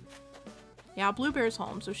 Yeah, Blue Bear's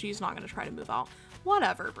home, so she's not gonna try to move out.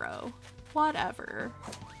 Whatever, bro. Whatever.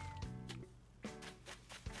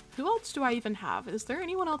 Who else do I even have? Is there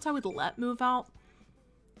anyone else I would let move out?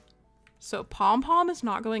 So Pom Pom is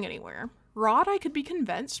not going anywhere. Rod, I could be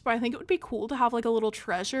convinced, but I think it would be cool to have like a little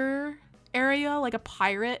treasure area, like a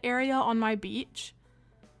pirate area on my beach.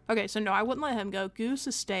 Okay, so no, I wouldn't let him go. Goose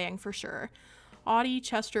is staying for sure. Audie,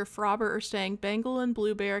 Chester, Frobber are staying. Bengal and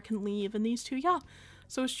Blue Bear can leave, and these two, yeah.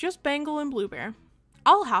 So it's just Bengal and Blue Bear.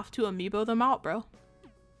 I'll have to amiibo them out, bro.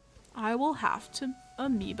 I will have to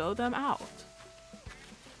amiibo them out.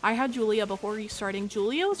 I had Julia before restarting.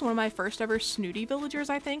 Julia was one of my first ever snooty villagers,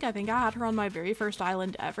 I think. I think I had her on my very first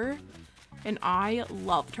island ever. And I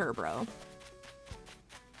loved her, bro.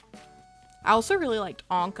 I also really liked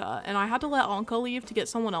Anka, and I had to let Anka leave to get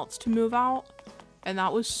someone else to move out, and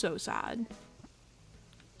that was so sad.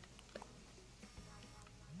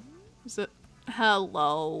 Is it?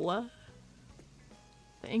 Hello.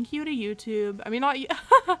 Thank you to YouTube. I mean, not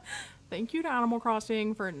thank you to Animal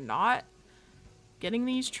Crossing for not getting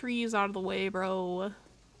these trees out of the way, bro.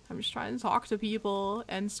 I'm just trying to talk to people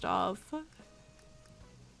and stuff.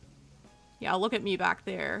 Yeah, look at me back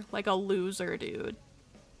there. Like a loser, dude.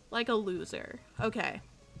 Like a loser. Okay.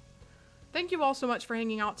 Thank you all so much for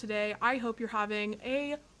hanging out today. I hope you're having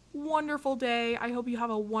a wonderful day. I hope you have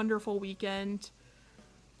a wonderful weekend.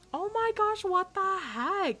 Oh my gosh, what the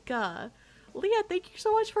heck? Leah, thank you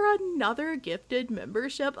so much for another gifted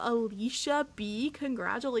membership. Alicia B,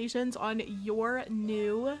 congratulations on your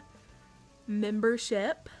new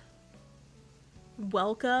membership.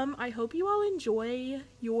 Welcome. I hope you all enjoy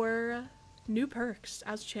your new perks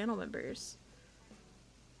as channel members.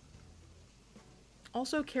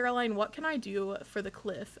 Also, Caroline, what can I do for the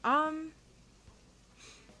cliff? Some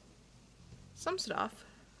stuff.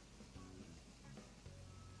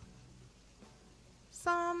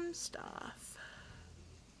 Some stuff.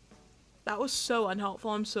 That was so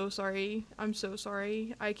unhelpful. I'm so sorry. I'm so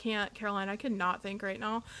sorry. I can't, Caroline, I cannot think right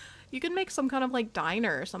now. You could make some kind of like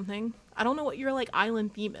diner or something. I don't know what your like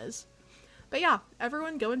island theme is. But yeah,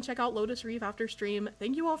 everyone go and check out Lotus Reef after stream.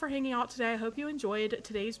 Thank you all for hanging out today. I hope you enjoyed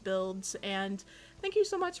today's builds, and thank you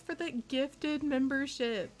so much for the gifted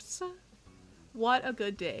memberships. What a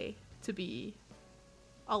good day to be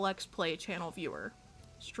a Let's Play channel viewer,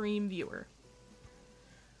 stream viewer.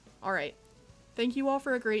 All right. Thank you all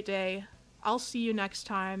for a great day. I'll see you next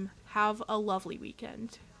time. Have a lovely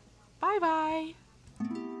weekend. Bye bye.